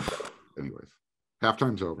 Anyways,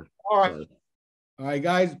 halftime's over. All right,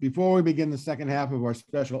 guys. Before we begin the second half of our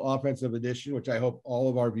special offensive edition, which I hope all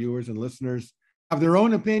of our viewers and listeners have their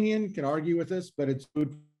own opinion, can argue with us, but it's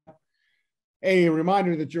good. A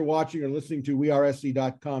reminder that you're watching or listening to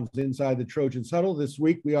WeAreSC.com's Inside the Trojans Huddle. This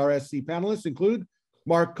week, WeAreSC panelists include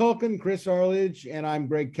Marc Kulkin, Chris Arledge, and I'm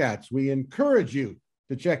Greg Katz. We encourage you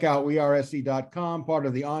to check out WeAreSC.com, part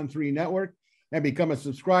of the On3 network, and become a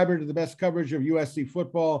subscriber to the best coverage of USC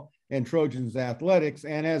football and Trojans athletics.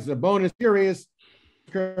 And as a bonus series,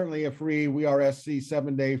 currently a free WeAreSC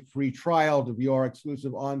 7-day free trial to view our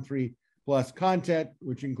exclusive On3 Plus content,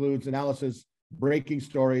 which includes analysis, breaking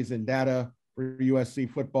stories, and data for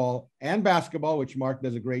USC football and basketball, which Mark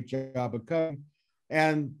does a great job of covering,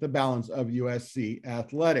 and the balance of USC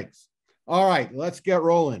athletics. All right, let's get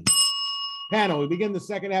rolling. Panel, we begin the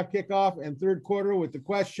second half kickoff and third quarter with the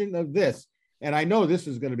question of this, and I know this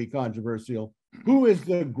is going to be controversial. Who is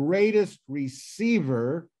the greatest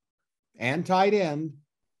receiver and tight end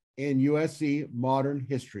in USC modern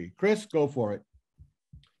history? Chris, go for it.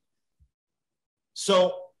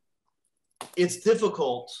 So it's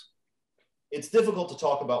difficult to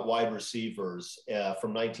talk about wide receivers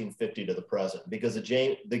from 1950 to the present because the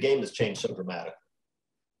game has changed so dramatically.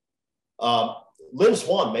 Lynn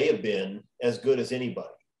Swann may have been as good as anybody,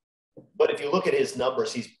 but if you look at his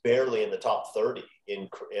numbers, he's barely in the top 30 in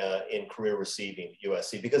career receiving at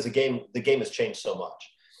USC because the game has changed so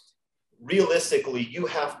much. Realistically, you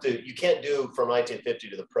can't do from 1950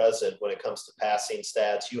 to the present when it comes to passing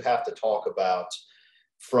stats. You have to talk about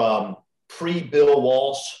from pre-Bill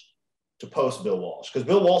Walsh to post-Bill Walsh, because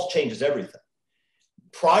Bill Walsh changes everything.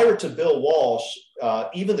 Prior to Bill Walsh,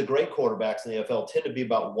 even the great quarterbacks in the NFL tend to be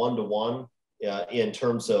about 1-to-1 in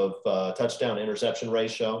terms of touchdown-interception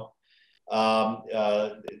ratio.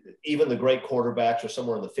 Even the great quarterbacks are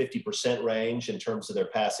somewhere in the 50% range in terms of their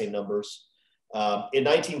passing numbers. In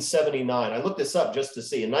 1979, I looked this up just to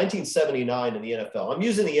see. In 1979 in the NFL, I'm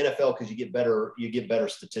using the NFL because you get better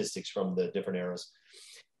statistics from the different eras.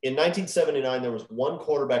 In 1979, there was one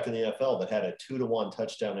quarterback in the NFL that had a 2-to-1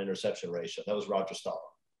 touchdown interception ratio. That was Roger Staubach.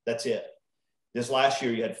 That's it. This last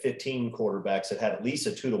year, you had 15 quarterbacks that had at least a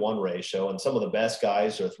 2-to-1 ratio, and some of the best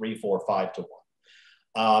guys are 3, 4, 5-to-1.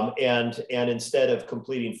 And instead of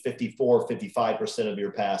completing 54, 55% of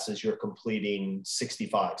your passes, you're completing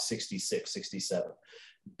 65, 66, 67.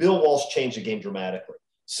 Bill Walsh changed the game dramatically.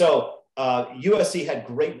 So USC had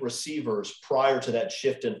great receivers prior to that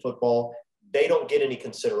shift in football. They don't get any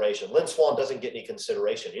consideration. Lynn Swann doesn't get any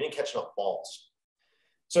consideration. He didn't catch enough balls.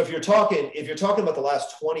 So if you're talking about the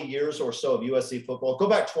last 20 years or so of USC football, go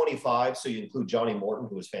back 25. So you include Johnny Morton,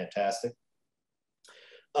 who was fantastic.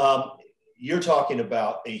 You're talking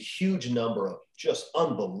about a huge number of just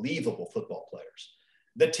unbelievable football players.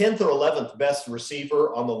 The 10th or 11th best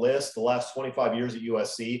receiver on the list the last 25 years at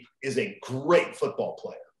USC is a great football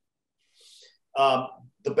player.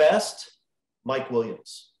 The best, Mike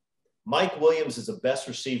Williams. Mike Williams is the best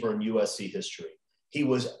receiver in USC history. He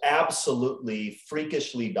was absolutely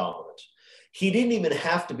freakishly dominant. He didn't even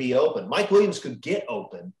have to be open. Mike Williams could get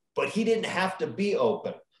open, but he didn't have to be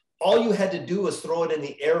open. All you had to do was throw it in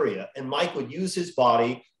the area, and Mike would use his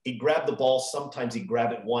body. He'd grab the ball. Sometimes he'd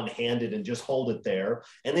grab it one-handed and just hold it there.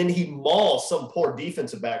 And then he'd maul some poor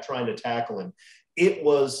defensive back trying to tackle him. It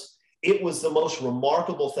was the most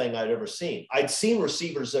remarkable thing I'd ever seen. I'd seen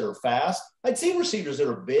receivers that are fast. I'd seen receivers that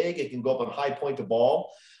are big. It can go up and high point the ball.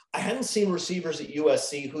 I hadn't seen receivers at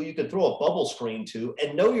USC who you could throw a bubble screen to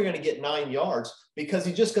and know you're going to get 9 yards because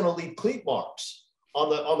he's just going to leave cleat marks on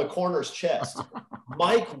the corner's chest.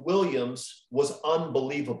 Mike Williams was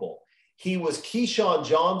unbelievable. He was Keyshawn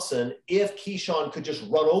Johnson if Keyshawn could just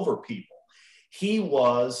run over people. He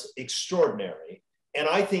was extraordinary. And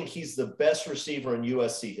I think he's the best receiver in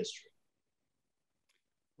USC history.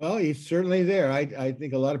 Well, he's certainly there. I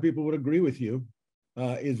think a lot of people would agree with you.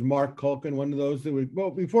 Is Marc Kulkin one of those that would,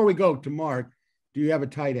 well, before we go to Mark, do you have a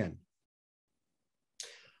tight end?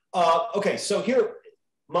 Okay, so here,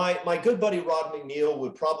 my good buddy Rod McNeil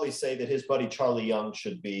would probably say that his buddy Charlie Young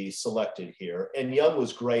should be selected here. And Young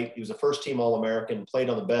was great. He was a first-team All-American, played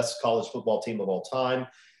on the best college football team of all time.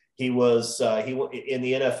 He was in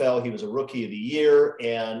the NFL. He was a Rookie of the Year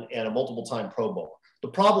and a multiple-time Pro Bowler. The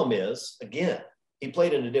problem is, again, he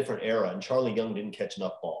played in a different era, and Charlie Young didn't catch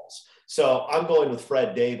enough balls. So I'm going with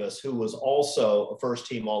Fred Davis, who was also a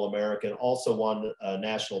first-team All-American, also won a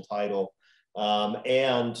national title.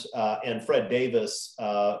 And Fred Davis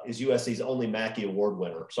is USC's only Mackey Award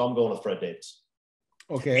winner. So I'm going with Fred Davis.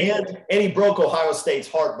 Okay. And he broke Ohio State's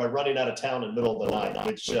heart by running out of town in the middle of the night,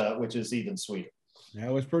 which is even sweeter.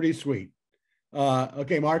 That was pretty sweet.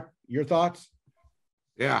 Okay, Mark, your thoughts?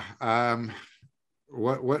 Yeah.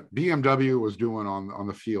 What BMW was doing on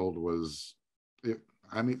the field was,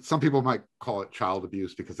 I mean, some people might call it child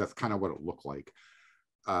abuse because that's kind of what it looked like.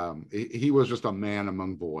 He was just a man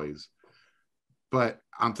among boys. But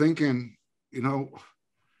I'm thinking,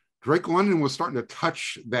 Drake London was starting to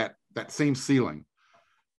touch that same ceiling.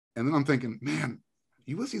 And then I'm thinking, man,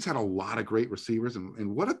 USC's had a lot of great receivers.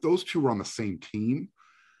 And what if those two were on the same team?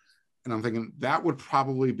 And I'm thinking that would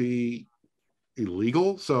probably be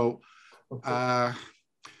illegal. So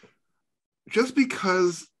just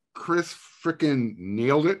because Chris frickin'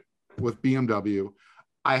 nailed it with BMW,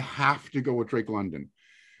 I have to go with Drake London.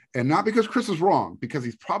 And not because Chris is wrong, because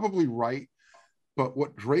he's probably right. But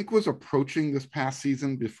what Drake was approaching this past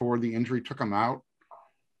season before the injury took him out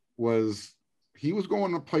was he was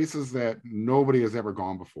going to places that nobody has ever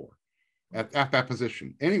gone before at that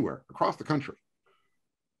position, anywhere across the country.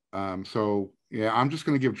 So, yeah, I'm just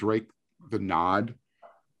going to give Drake the nod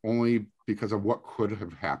only because of what could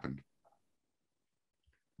have happened.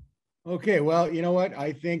 Okay, well, you know what?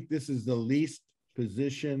 I think this is the least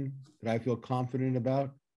position that I feel confident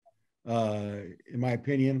about, in my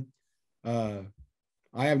opinion.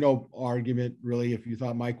 I have no argument, really, if you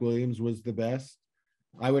thought Mike Williams was the best.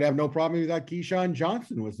 I would have no problem if you thought Keyshawn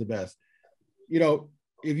Johnson was the best.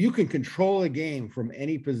 If you can control a game from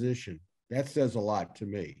any position, that says a lot to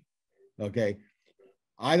me, okay?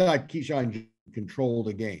 I thought Keyshawn controlled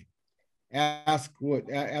the game. Ask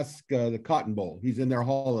the Cotton Bowl. He's in their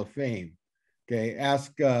Hall of Fame, okay?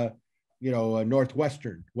 Ask,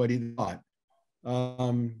 Northwestern what he thought. But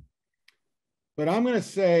I'm going to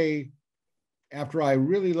say, after I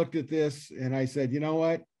really looked at this and I said, you know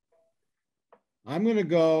what, I'm going to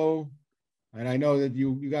go, and I know that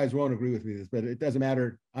you guys won't agree with me this, but it doesn't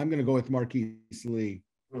matter. I'm going to go with Marquise Lee,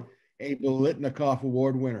 a Biletnikoff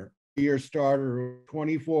Award winner, year starter,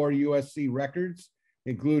 24 USC records,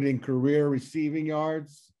 including career receiving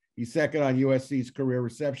yards. He's second on USC's career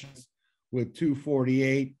receptions with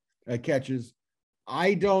 248 catches.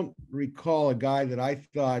 I don't recall a guy that I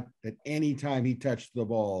thought that any time he touched the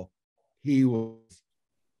ball, he was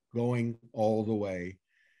going all the way.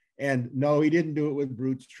 And no, he didn't do it with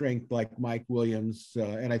brute strength like Mike Williams.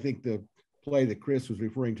 And I think the play that Chris was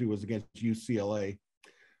referring to was against UCLA.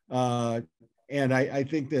 And I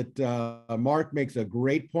think that Mark makes a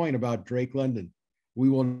great point about Drake London. We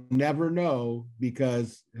will never know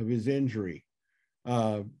because of his injury.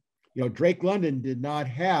 Drake London did not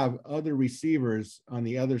have other receivers on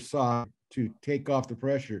the other side to take off the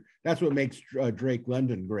pressure. That's what makes Drake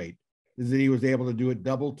London great, is that he was able to do it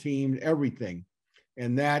double teamed, everything.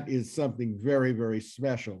 And that is something very, very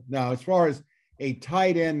special. Now, as far as a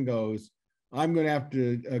tight end goes, I'm going to have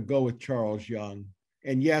to go with Charles Young.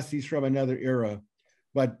 And yes, he's from another era,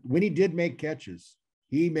 but when he did make catches,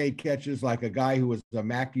 he made catches like a guy who was a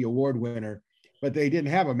Mackey Award winner, but they didn't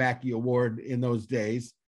have a Mackey Award in those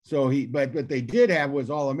days. So but what they did have was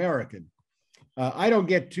All-American. I don't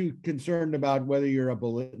get too concerned about whether you're a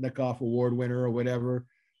Biletnikoff Award winner or whatever.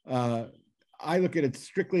 I look at it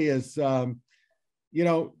strictly as, how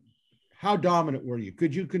dominant were you?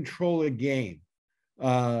 Could you control a game?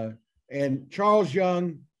 And Charles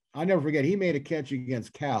Young, I'll never forget, he made a catch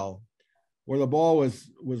against Cal where the ball was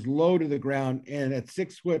low to the ground, and at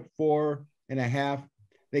 6'4.5",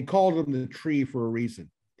 they called him the tree for a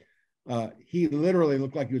reason. He literally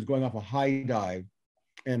looked like he was going off a high dive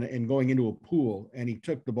and going into a pool, and he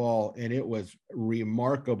took the ball, and it was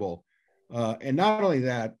remarkable. And not only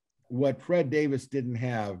that, what Fred Davis didn't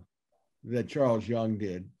have that Charles Young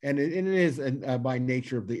did, and it is by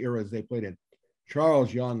nature of the eras they played in,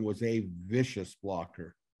 Charles Young was a vicious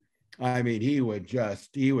blocker. I mean, he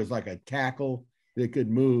was like a tackle that could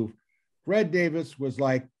move. Fred Davis was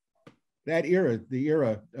like that era, the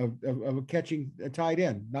era of catching a tight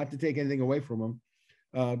end, not to take anything away from him,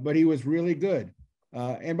 but he was really good.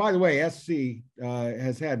 And by the way, SC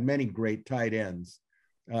has had many great tight ends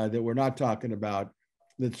that we're not talking about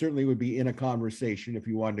that certainly would be in a conversation if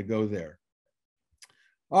you wanted to go there.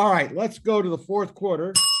 All right, let's go to the fourth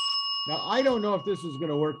quarter. Now, I don't know if this is going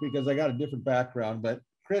to work because I got a different background, but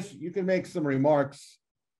Chris, you can make some remarks.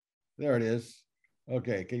 There it is.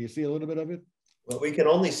 Okay, can you see a little bit of it? Well, we can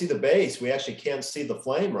only see the base. We actually can't see the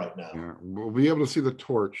flame right now. Yeah, we'll be able to see the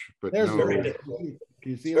torch, but there's no. Can you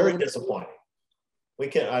see? It's very disappointing. We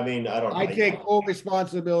can. I mean, I don't know. I take full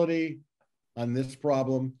responsibility on this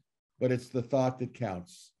problem, but it's the thought that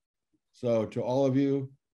counts. So to all of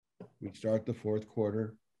you, we start the fourth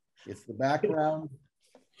quarter. It's the background.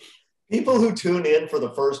 People who tune in for the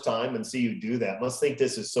first time and see you do that must think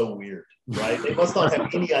this is so weird, right? They must not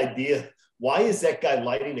have any idea. Why is that guy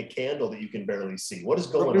lighting a candle that you can barely see? What is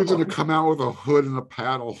going on? He's going to come out with a hood and a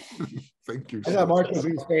paddle. Thank you. I thought Mark was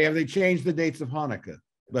going to say, have they changed the dates of Hanukkah?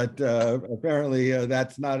 But apparently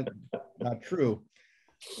that's not true.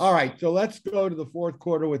 All right, so let's go to the fourth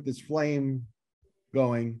quarter with this flame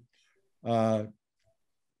going.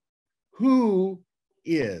 Who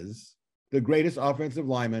is the greatest offensive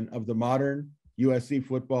lineman of the modern USC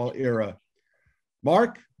football era?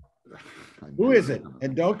 Mark, who is it?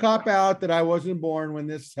 And don't cop out that I wasn't born when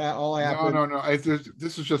this all happened. No.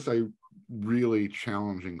 This is just a really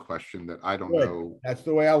challenging question that I don't know. That's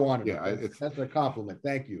the way I wanted it. Yeah, that's a compliment.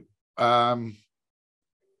 Thank you. I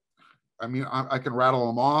mean, I can rattle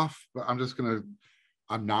them off, but I'm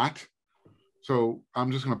not. So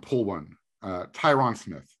I'm just going to pull one. Tyron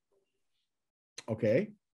Smith.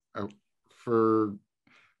 Okay. For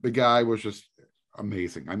the guy was just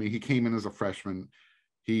amazing. I mean, he came in as a freshman.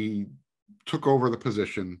 He took over the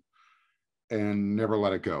position and never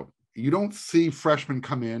let it go. You don't see freshmen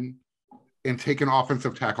come in and take an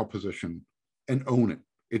offensive tackle position and own it.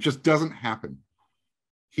 It just doesn't happen.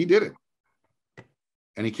 He did it.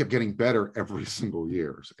 And he kept getting better every single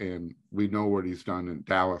year. And we know what he's done in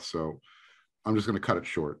Dallas. So I'm just going to cut it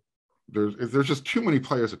short. There's just too many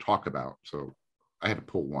players to talk about. So I had to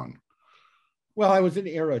pull one. Well, I was an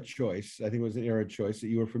era choice. I think it was an era choice that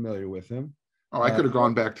you were familiar with him. Oh, I could have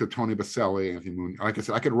gone back to Tony Baselli, Anthony Munoz. Like I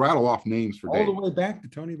said, I could rattle off names for days. All the way back to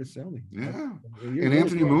Tony Baselli. Yeah. And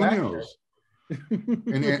Anthony Munoz.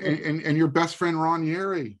 and your best friend, Ron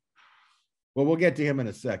Yeri. Well, we'll get to him in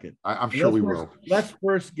a second. I'm sure we will. Let's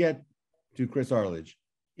first get to Chris Arledge.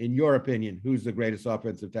 In your opinion, who's the greatest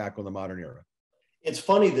offensive tackle in the modern era? It's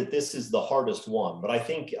funny that this is the hardest one, but I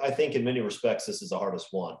think in many respects, this is the hardest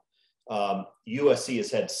one. USC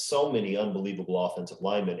has had so many unbelievable offensive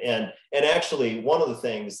linemen. And actually, one of the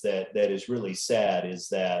things that is really sad is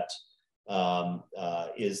that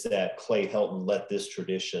Clay Helton let this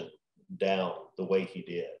tradition down the way he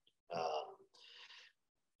did.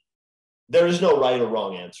 There is no right or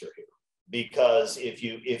wrong answer here, because if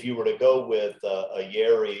you were to go with a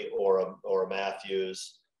Yeri or a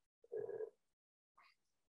Matthews,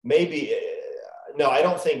 maybe no, I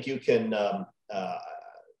don't think you can.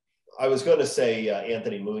 I was going to say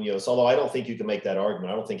Anthony Munoz, although I don't think you can make that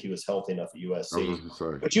argument. I don't think he was healthy enough at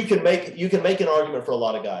USC. But you can make an argument for a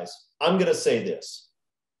lot of guys. I'm going to say this.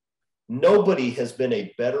 Nobody has been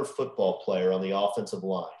a better football player on the offensive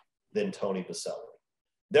line than Tony Boselli.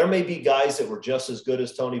 There may be guys that were just as good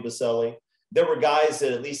as Tony Boselli. There were guys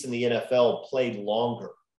that, at least in the NFL, played longer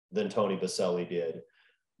than Tony Boselli did.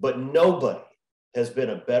 But nobody has been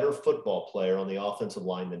a better football player on the offensive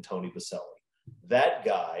line than Tony Boselli. That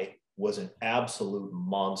guy was an absolute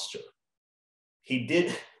monster. He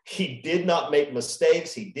did not make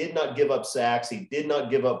mistakes. He did not give up sacks. He did not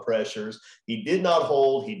give up pressures. He did not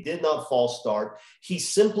hold. He did not false start. He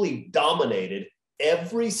simply dominated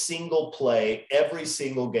every single play, every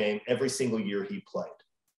single game, every single year he played.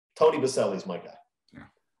 Tony Boselli's my guy. Yeah.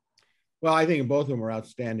 Well, I think both of them were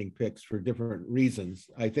outstanding picks for different reasons.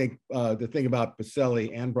 I think the thing about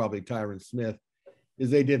Boselli and probably Tyron Smith is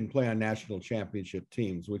they didn't play on national championship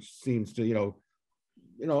teams, which seems to,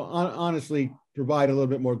 honestly provide a little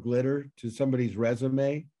bit more glitter to somebody's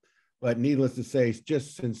resume. But needless to say, it's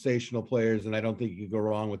just sensational players, and I don't think you can go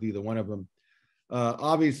wrong with either one of them.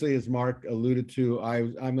 Obviously, as Mark alluded to,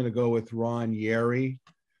 I'm going to go with Ron Yary.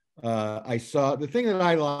 I saw the thing that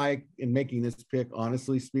I like in making this pick,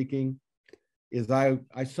 honestly speaking, is I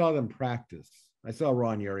saw them practice. I saw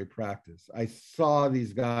Ron Yary practice. I saw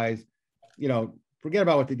these guys, forget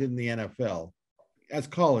about what they did in the NFL as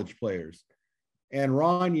college players. And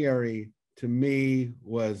Ron Yary, to me,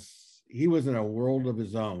 was in a world of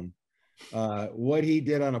his own. What he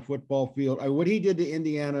did on a football field, what he did to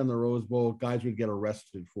Indiana in the Rose Bowl, guys would get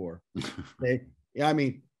arrested for.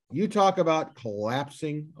 You talk about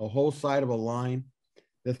collapsing a whole side of a line.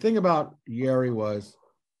 The thing about Yary was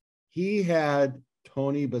he had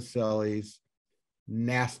Tony Boselli's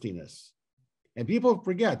nastiness. And people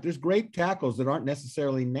forget there's great tackles that aren't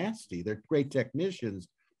necessarily nasty. They're great technicians,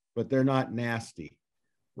 but they're not nasty.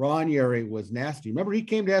 Ron Yary was nasty. Remember, he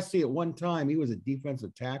came to SC at one time. He was a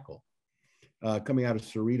defensive tackle coming out of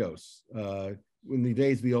Cerritos in the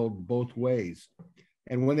days of the old both ways.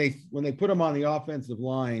 And when they put him on the offensive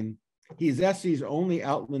line, he's SC's only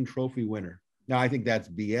Outland Trophy winner. Now, I think that's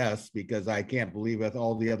BS because I can't believe with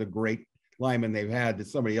all the other great linemen they've had that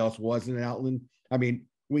somebody else wasn't an Outland. I mean,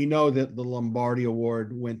 we know that the Lombardi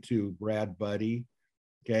Award went to Brad Buddy.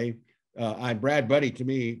 Okay. Brad Buddy, to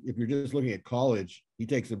me, if you're just looking at college, he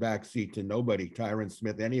takes a back seat to nobody, Tyron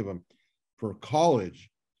Smith, any of them. For college,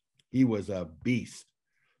 he was a beast.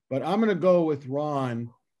 But I'm going to go with Ron.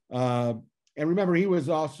 And remember, he was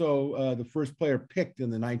also the first player picked in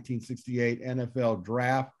the 1968 NFL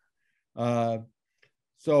draft.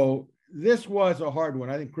 So this was a hard one.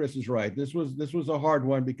 I think Chris is right. This was a hard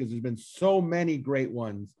one because there's been so many great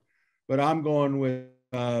ones. But I'm going with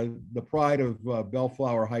the pride of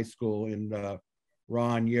Bellflower High School in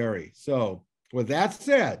Ron Yary. So with that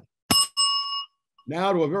said,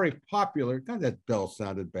 now to a very popular, God, that bell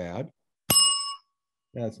sounded bad.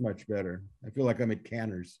 That's much better. I feel like I'm at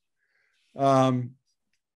Canner's.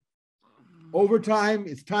 Overtime,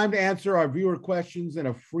 it's time to answer our viewer questions in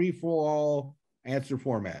a free-for-all answer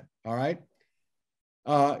format. All right.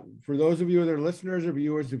 For those of you that are listeners or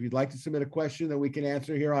viewers, if you'd like to submit a question that we can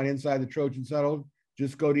answer here on Inside the Trojans Huddle,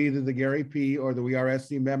 just go to either the Gary P or the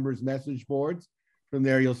WeAreSC members message boards. From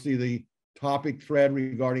there, you'll see the topic thread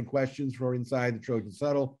regarding questions for Inside the Trojans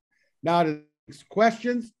Huddle. Now to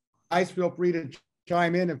questions, guys, feel free to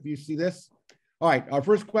chime in if you see this. All right, our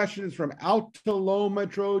first question is from Altaloma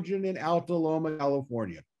Trojan in Altaloma,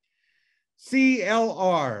 California.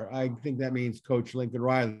 CLR, I think that means Coach Lincoln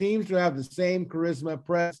Riley, seems to have the same charisma,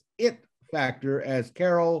 press, it factor as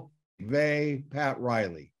Carroll, Vay, Pat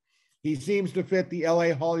Riley. He seems to fit the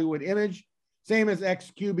LA Hollywood image, same as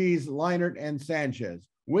ex-QBs Leinart and Sanchez.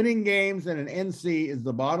 Winning games and an NC is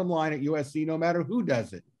the bottom line at USC, no matter who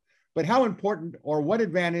does it. But how important or what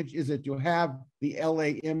advantage is it to have the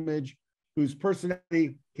LA image whose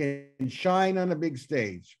personality can shine on a big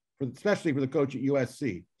stage, especially for the coach at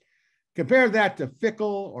USC? Compare that to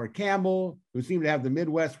Fickle or Campbell, who seem to have the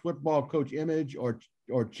Midwest football coach image, or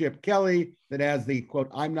Chip Kelly that has the, quote,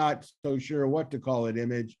 I'm not so sure what to call it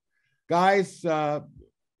image. Guys,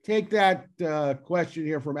 take that question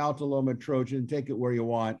here from Altaloma Trojan, take it where you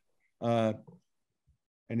want.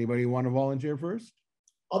 Anybody want to volunteer first?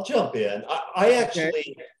 I'll jump in. I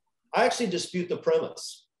actually dispute the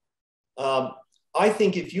premise. I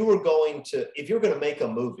think if you're going to make a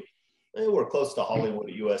movie, we're close to Hollywood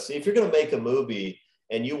at USC. If you're going to make a movie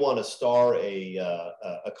and you want to star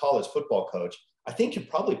a college football coach, I think you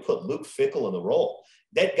probably put Luke Fickell in the role.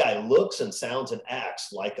 That guy looks and sounds and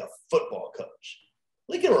acts like a football coach.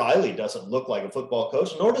 Lincoln Riley doesn't look like a football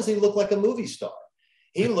coach, nor does he look like a movie star.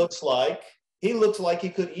 He looks like he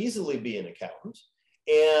could easily be an accountant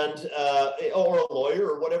and or a lawyer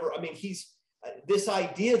or whatever. I mean, he's this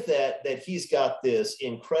idea that he's got this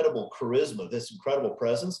incredible charisma, this incredible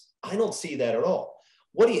presence. I don't see that at all.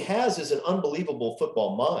 What he has is an unbelievable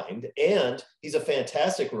football mind, and he's a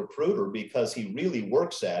fantastic recruiter because he really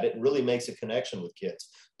works at it and really makes a connection with kids.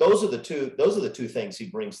 Those are the two things he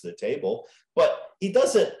brings to the table. But he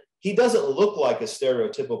doesn't look like a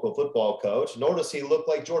stereotypical football coach, nor does he look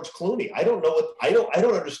like George Clooney. I don't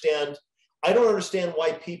understand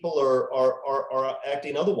why people are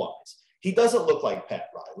acting otherwise. He doesn't look like Pat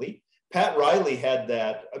Riley. Pat Riley had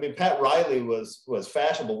that. I mean, Pat Riley was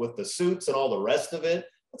fashionable with the suits and all the rest of it.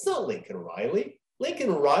 That's not Lincoln Riley.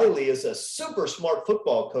 Lincoln Riley is a super smart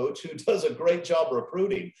football coach who does a great job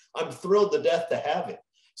recruiting. I'm thrilled to death to have him.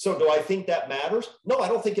 So do I think that matters? No, I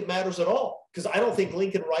don't think it matters at all, because I don't think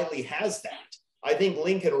Lincoln Riley has that. I think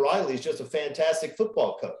Lincoln Riley is just a fantastic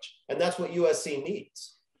football coach, and that's what USC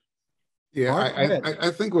needs. Yeah,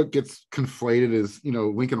 I think what gets conflated is,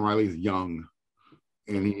 Lincoln Riley's young,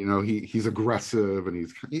 and he's aggressive, and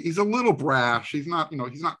he's a little brash. He's not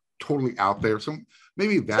totally out there. So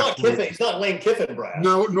maybe that's he's not Lane Kiffin brash.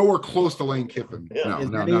 No, nowhere close to Lane Kiffin. Yeah.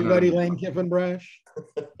 Is anybody Lane Kiffin brash?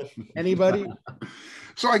 Anybody?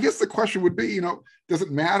 So I guess the question would be, does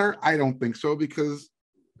it matter? I don't think so, because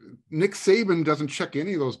Nick Saban doesn't check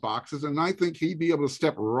any of those boxes, and I think he'd be able to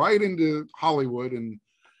step right into Hollywood and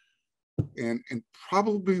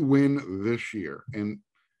probably win this year. And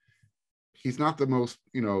he's not the most,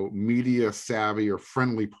 media savvy or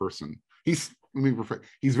friendly person. He's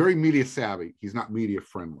very media savvy. He's not media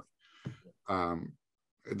friendly.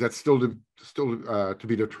 That's still to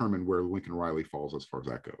be determined where Lincoln Riley falls as far as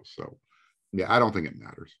that goes. So, yeah, I don't think it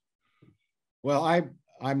matters. Well,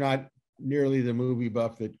 I'm not nearly the movie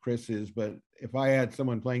buff that Chris is, but if I had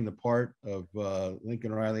someone playing the part of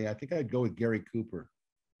Lincoln Riley, I think I'd go with Gary Cooper.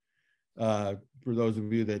 For those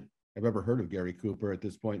of you that have ever heard of Gary Cooper at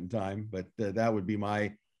this point in time, but that would be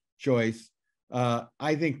my choice.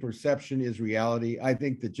 I think perception is reality. I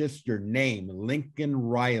think that just your name, Lincoln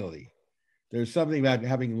Riley, there's something about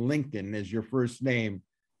having Lincoln as your first name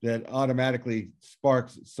that automatically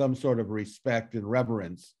sparks some sort of respect and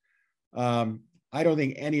reverence. I don't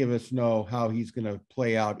think any of us know how he's going to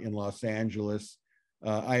play out in Los Angeles.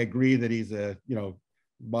 I agree that he's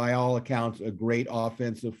by all accounts, a great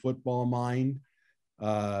offensive football mind.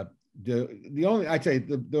 The only, I'd say,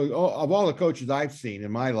 of all the coaches I've seen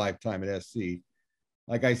in my lifetime at SC,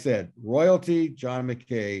 like I said, royalty, John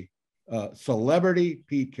McKay, celebrity,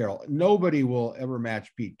 Pete Carroll. Nobody will ever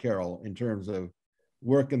match Pete Carroll in terms of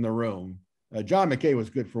work in the room. John McKay was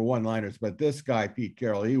good for one-liners, but this guy, Pete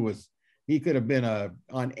Carroll, he could have been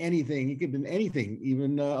on anything. He could have been anything,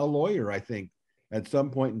 even a lawyer, I think, at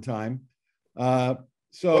some point in time.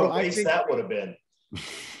 So what a waste that would have been.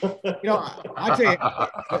 I'd say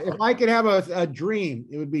if I could have a dream,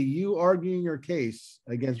 it would be you arguing your case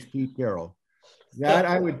against Pete Carroll.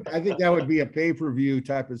 I think that would be a pay-per-view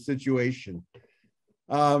type of situation.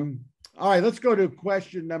 All right, let's go to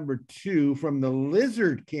question number 2 from the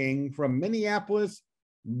Lizard King from Minneapolis,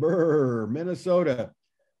 Minnesota.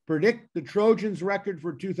 Predict the Trojans record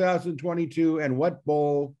for 2022 and what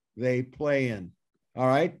bowl they play in. All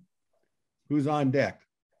right. Who's on deck?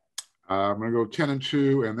 I'm going to go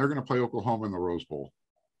 10-2, and they're going to play Oklahoma in the Rose Bowl.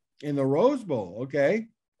 In the Rose Bowl, okay.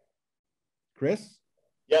 Chris?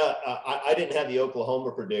 Yeah, I didn't have the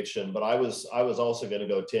Oklahoma prediction, but I was also going to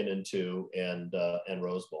go 10-2 and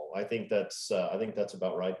Rose Bowl. I think that's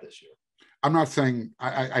about right this year. I'm not saying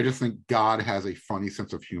I just think God has a funny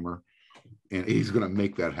sense of humor, and he's going to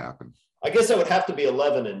make that happen. I guess I would have to be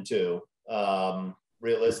 11-2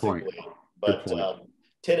 realistically, but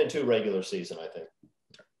 10-2 regular season, I think.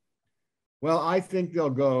 Well, I think they'll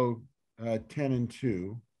go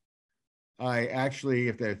 10-2. I actually,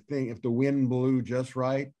 if the wind blew just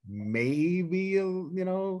right, maybe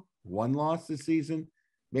one loss this season,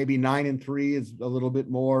 maybe 9-3 is a little bit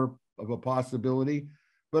more of a possibility.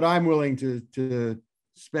 But I'm willing to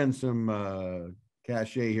spend some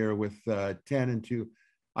cachet here with 10-2.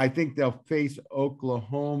 I think they'll face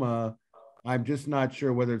Oklahoma. I'm just not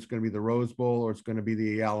sure whether it's going to be the Rose Bowl or it's going to be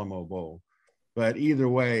the Alamo Bowl. But either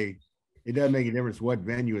way, it doesn't make a difference what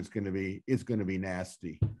venue it's going to be. It's going to be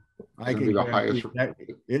nasty. It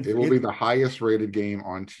will be the highest rated game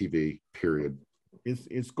on TV, period.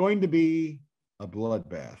 It's going to be a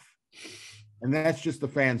bloodbath. And that's just the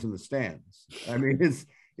fans in the stands. I mean,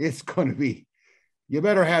 it's going to be, you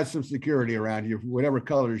better have some security around you, whatever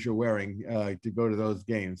colors you're wearing to go to those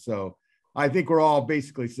games. So I think we're all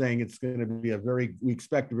basically saying it's going to be we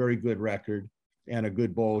expect a very good record and a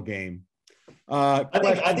good bowl game.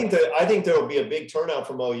 I think there will be a big turnout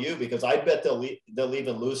from OU because I bet they'll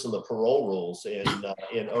even loosen the parole rules in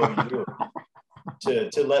OU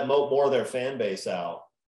to let more of their fan base out.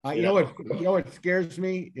 You know what scares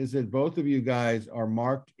me is that both of you guys are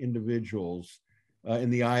marked individuals in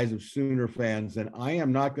the eyes of Sooner fans, and I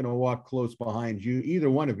am not going to walk close behind you, either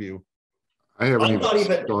one of you. I haven't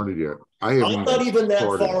even started yet. I'm not even that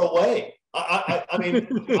far away. I mean,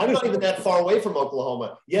 I'm not even that far away from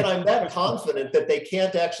Oklahoma, yet I'm that confident that they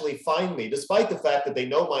can't actually find me, despite the fact that they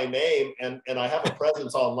know my name and I have a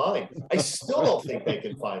presence online. I still don't think they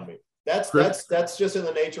can find me. That's just in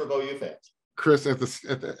the nature of OU fans. Chris, at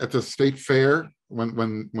the state fair, when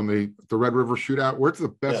the Red River shootout, where's the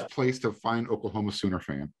best place to find Oklahoma Sooner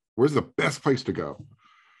fan? Where's the best place to go?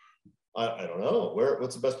 I don't know.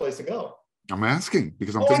 What's the best place to go? I'm asking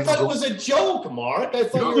because I thought it was a joke, Mark. I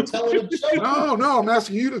thought you were telling a joke. No, I'm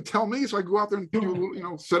asking you to tell me so I can go out there and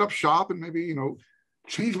do, set up shop and maybe,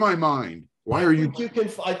 change my mind. Why are you?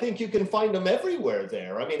 I think you can find them everywhere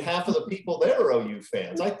there. I mean, half of the people there are OU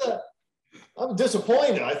fans. I'm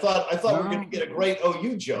disappointed. I thought we were going to get a great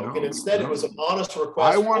OU joke, and instead it was an honest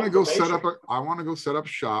request. I want to go set up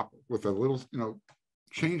shop with a little,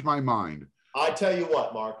 change my mind. I tell you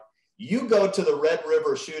what, Mark. You go to the Red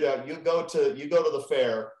River shootout, you go to the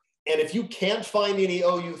fair, and if you can't find any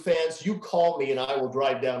OU fans, you call me and I will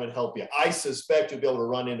drive down and help you. I suspect you'll be able to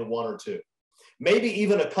run into one or two. Maybe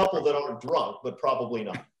even a couple that aren't drunk, but probably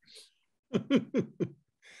not.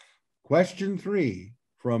 Question 3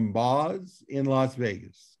 from Boz in Las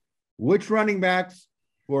Vegas. Which running backs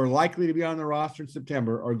who are likely to be on the roster in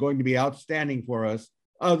September are going to be outstanding for us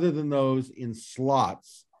other than those in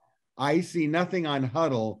slots? I see nothing on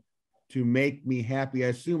Huddle to make me happy. I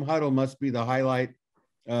assume Huddle must be the highlight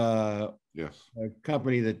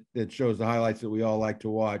company that shows the highlights that we all like to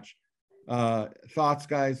watch. Thoughts,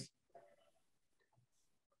 guys?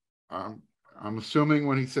 I'm assuming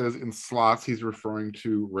when he says in slots, he's referring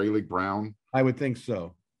to Rayleigh Brown. I would think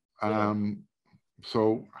so.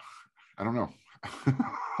 So I don't know.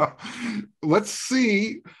 Let's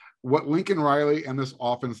see what Lincoln Riley and this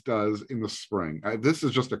offense does in the spring. This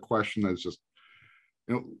is just a question that's just,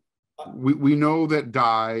 we know that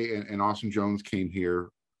Dye and Austin Jones came here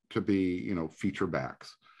to be, feature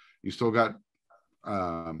backs. You still got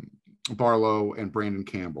Barlow and Brandon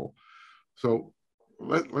Campbell. So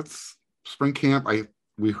let's spring camp.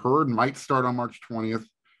 We heard might start on March 20th.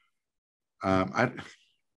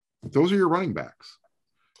 Those are your running backs.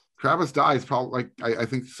 Travis Dye is probably, like I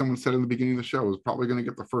think someone said in the beginning of the show, is probably going to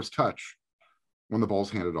get the first touch when the ball's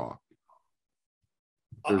handed off.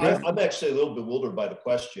 I'm actually a little bewildered by the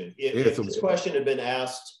question. If this question had been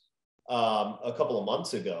asked a couple of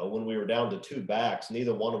months ago when we were down to 2 backs,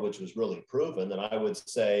 neither one of which was really proven, then I would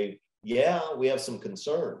say, yeah, we have some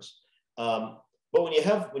concerns. But when you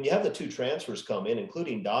have the 2 transfers come in,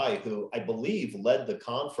 including Dye, who I believe led the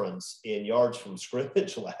conference in yards from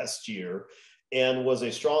scrimmage last year and was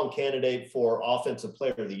a strong candidate for Offensive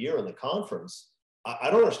Player of the Year in the conference,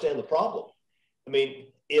 I don't understand the problem. I mean,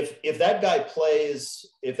 if that guy plays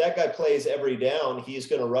every down, he's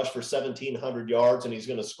going to rush for 1,700 yards and he's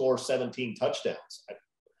going to score 17 touchdowns.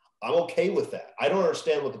 I'm okay with that. I don't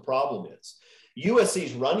understand what the problem is.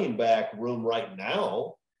 USC's running back room right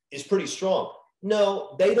now is pretty strong.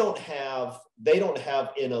 No, they don't have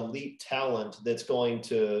an elite talent that's going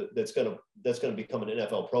to become an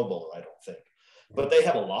NFL Pro Bowler, I don't think. But they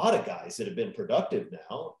have a lot of guys that have been productive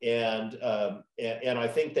now, and I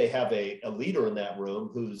think they have a leader in that room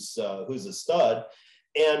who's a stud.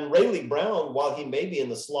 And Rayleigh Brown, while he may be in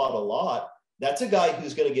the slot a lot, that's a guy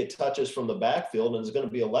who's going to get touches from the backfield and is going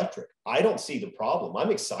to be electric. I don't see the problem.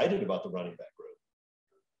 I'm excited about the running back group.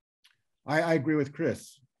 I agree with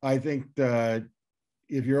Chris. I think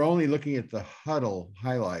if you're only looking at the Huddle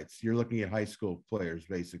highlights, you're looking at high school players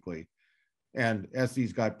basically. And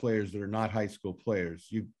SC's got players that are not high school players.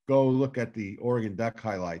 You go look at the Oregon Duck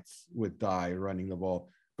highlights with Dye running the ball.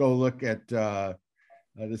 Go look at the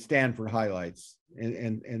Stanford highlights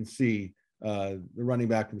and see the running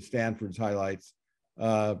back from Stanford's highlights.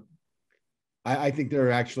 I think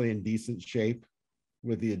they're actually in decent shape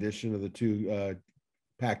with the addition of the 2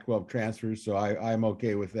 Pac-12 transfers. So I'm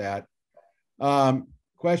okay with that.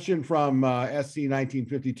 Question from SC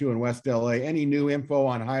 1952 in West LA. Any new info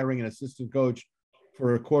on hiring an assistant coach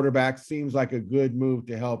for a quarterback? Seems like a good move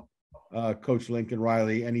to help Coach Lincoln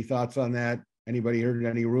Riley. Any thoughts on that? Anybody heard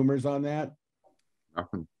any rumors on that?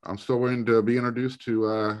 Nothing. I'm still waiting to be introduced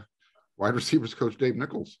to wide receivers coach Dave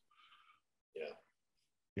Nichols.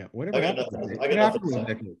 Yeah. Whatever happened with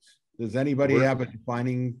Nichols? Does anybody have a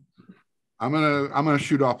defining? I'm gonna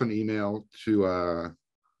shoot off an email to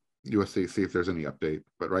USC, see if there's any update.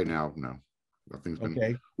 But right now, no, nothing's been.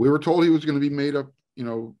 Okay. We were told he was going to be made up. You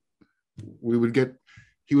know,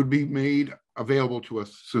 he would be made available to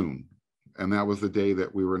us soon, and that was the day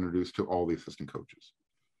that we were introduced to all the assistant coaches.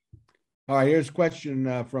 All right, here's a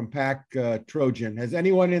question from Pac Trojan. Has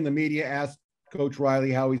anyone in the media asked Coach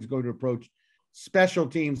Riley how he's going to approach special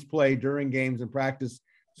teams play during games and practice,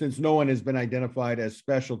 since no one has been identified as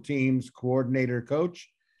special teams coordinator coach?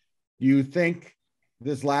 Do you think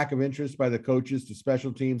this lack of interest by the coaches to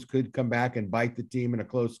special teams could come back and bite the team in a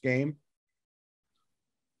close game?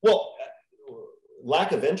 Well,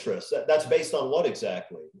 lack of interest, that's based on what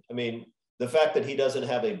exactly? I mean, the fact that he doesn't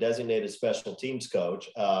have a designated special teams coach,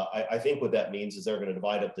 I think what that means is they're going to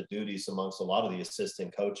divide up the duties amongst a lot of the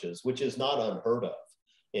assistant coaches, which is not unheard of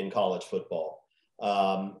in college football.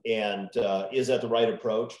 Is that the right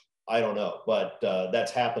approach? I don't know, but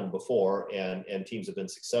that's happened before, and teams have been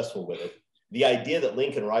successful with it. The idea that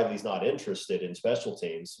Lincoln Riley's not interested in special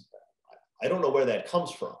teams, I don't know where that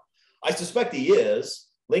comes from. I suspect he is.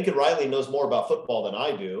 Lincoln Riley knows more about football than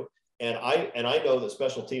I do, and I know that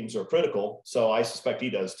special teams are critical, so I suspect he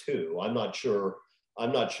does too. I'm not sure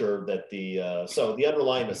that so the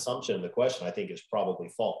underlying assumption in the question, I think, is probably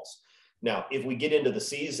false. Now, if we get into the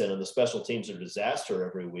season and the special teams are a disaster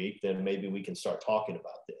every week, then maybe we can start talking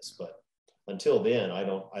about this. But until then, I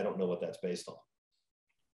don't know what that's based on.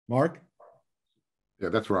 Mark? Yeah,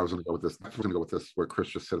 that's where I was going to go with this. That's where I'm going to go with this, what Chris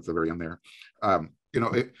just said at the very end there. You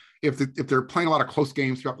know, if they're playing a lot of close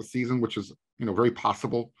games throughout the season, which is, you know, very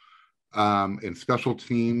possible, and special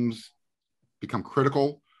teams become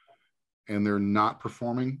critical and they're not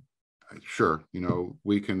performing, sure, you know,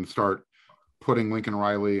 we can start putting Lincoln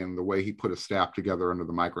Riley and the way he put his staff together under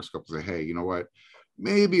the microscope and say, hey, you know what,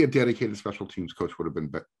 maybe a dedicated special teams coach would have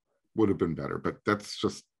been better, but that's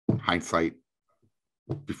just hindsight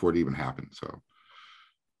before it even happened. So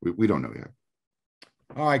we don't know yet.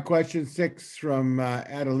 All right, question 6 from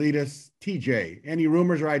Adelitas TJ. Any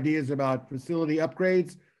rumors or ideas about facility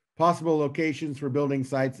upgrades, possible locations for building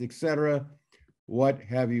sites, etc.? What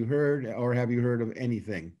have you heard, or have you heard of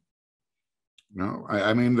anything? No,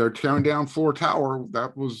 I mean, they're tearing down Floor Tower.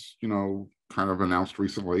 That was, you know, kind of announced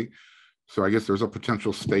recently. So I guess there's a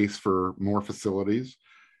potential space for more facilities.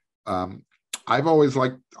 I've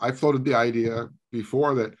floated the idea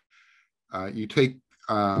before that you take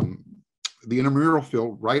the intramural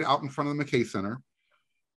field right out in front of the McKay Center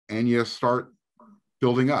and you start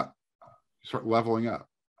building up, start leveling up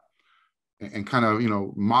and kind of, you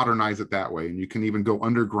know, modernize it that way. And you can even go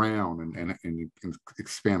underground and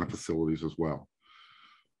expand the facilities as well.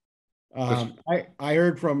 I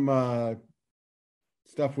heard from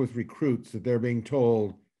stuff with recruits that they're being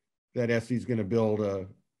told that SC is going to build a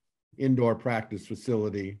indoor practice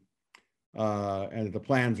facility and the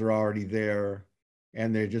plans are already there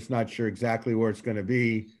and they're just not sure exactly where it's going to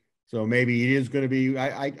be. So maybe it is going to be,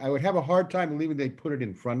 I would have a hard time believing they'd put it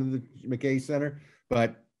in front of the McKay Center,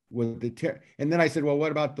 but with and then I said, well,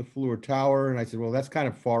 what about the Floor Tower? And I said, well, that's kind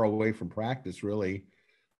of far away from practice, really.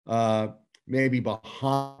 Maybe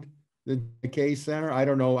behind the McKay Center. I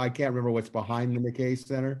don't know. I can't remember what's behind the McKay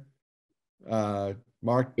Center.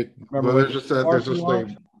 Mark,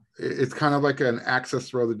 it's kind of like an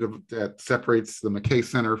access road that separates the McKay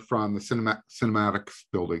Center from the cinematics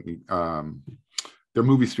building. They're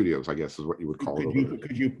movie studios, I guess, is what you would call it.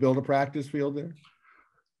 Could you build a practice field there?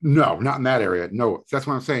 No, not in that area. No, that's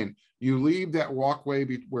what I'm saying. You leave that walkway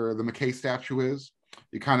where the McKay statue is.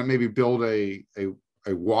 You kind of maybe build a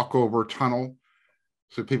walkover tunnel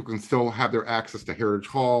so people can still have their access to Heritage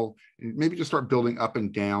Hall, and maybe just start building up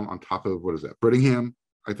and down on top of, what is that? Brittingham,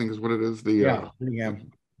 I think is what it is. Brittingham.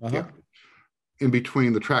 Yeah. In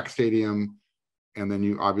between the track stadium, and then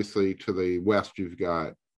you obviously to the west, you've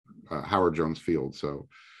got Howard Jones Field. So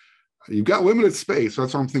you've got limited space. So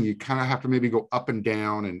that's something you kind of have to maybe go up and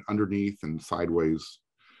down and underneath and sideways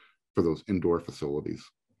for those indoor facilities.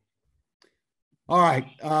 All right.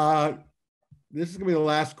 This is going to be the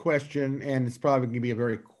last question, and it's probably going to be a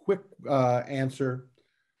very quick answer.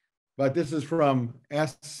 But this is from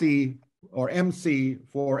SC or MC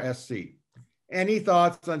for SC. Any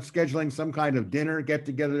thoughts on scheduling some kind of dinner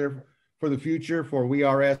get-together for the future for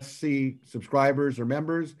WeAreSC subscribers or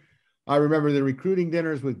members? I remember the recruiting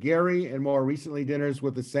dinners with Gary and more recently dinners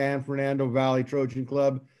with the San Fernando Valley Trojan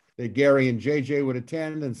Club that Gary and JJ would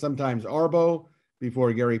attend, and sometimes Arbo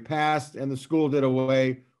before Gary passed, and the school did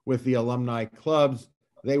away with the alumni clubs.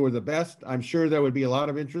 They were the best. I'm sure there would be a lot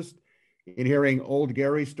of interest in hearing old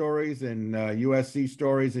Gary stories and USC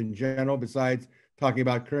stories in general, besides talking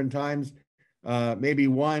about current times. Maybe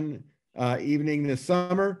one evening this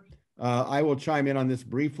summer. I will chime in on this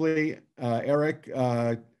briefly. Eric,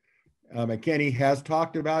 McKinney has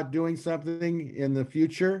talked about doing something in the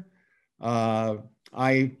future. I'm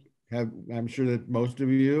sure that most of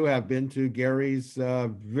you have been to Gary's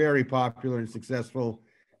very popular and successful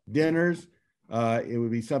dinners. It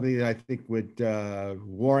would be something that I think would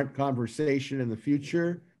warrant conversation in the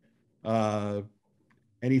future.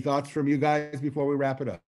 Any thoughts from you guys before we wrap it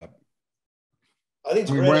up? I think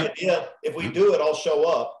it's a great idea. If we do it, I'll show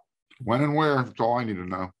up. When and where? That's all I need to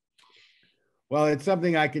know. Well, it's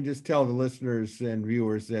something I can just tell the listeners and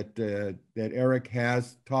viewers that that Eric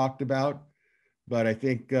has talked about, but I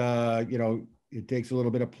think it takes a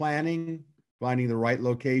little bit of planning, finding the right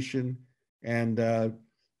location, and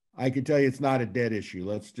I can tell you it's not a dead issue.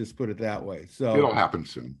 Let's just put it that way. So it'll happen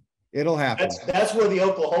soon. It'll happen. That's where the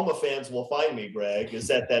Oklahoma fans will find me, Greg, is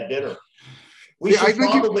at that dinner.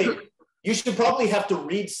 You should probably have to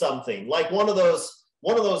read something like one of those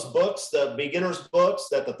books, the beginner's books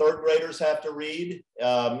that the third graders have to read,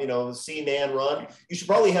 See Nan Run. You should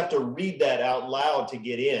probably have to read that out loud to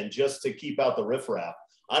get in, just to keep out the riffraff.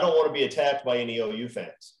 I don't want to be attacked by any OU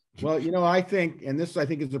fans. Well, I think, and this I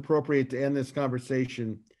think is appropriate to end this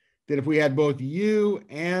conversation, that if we had both you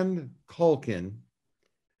and Kulkin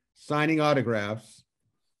signing autographs,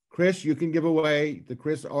 Chris, you can give away the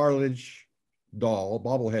Chris Arledge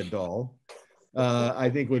bobblehead doll. I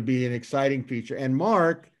think would be an exciting feature. And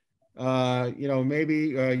Mark, maybe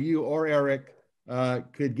you or Eric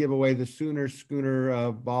could give away the Sooner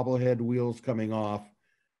Schooner bobblehead wheels coming off.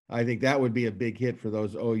 I think that would be a big hit for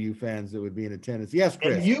those OU fans that would be in attendance. Yes,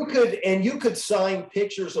 Chris. And you could sign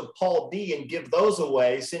pictures of Paul D and give those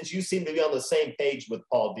away, since you seem to be on the same page with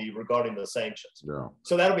Paul D regarding the sanctions. Yeah.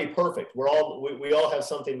 So that'll be perfect. We all have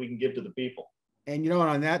something we can give to the people. And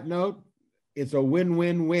on that note, it's a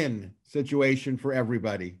win-win-win situation for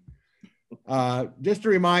everybody. Just a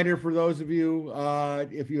reminder for those of you,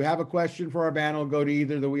 if you have a question for our panel, go to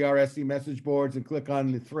either the WeAreSC message boards and click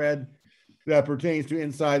on the thread that pertains to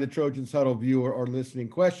Inside the Trojans Huddle viewer or listening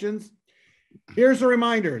questions. Here's a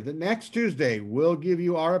reminder that next Tuesday, we'll give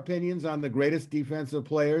you our opinions on the greatest defensive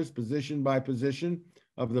players, position by position,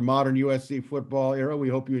 of the modern USC football era. We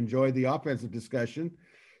hope you enjoyed the offensive discussion.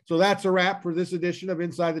 So that's a wrap for this edition of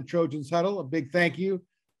Inside the Trojans Huddle. A big thank you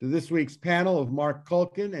to this week's panel of Marc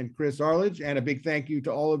Kulkin and Chris Arledge, and a big thank you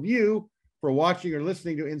to all of you for watching or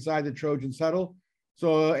listening to Inside the Trojans Huddle.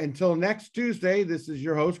 So until next Tuesday, this is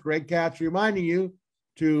your host, Greg Katz, reminding you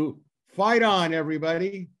to fight on,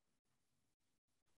 everybody.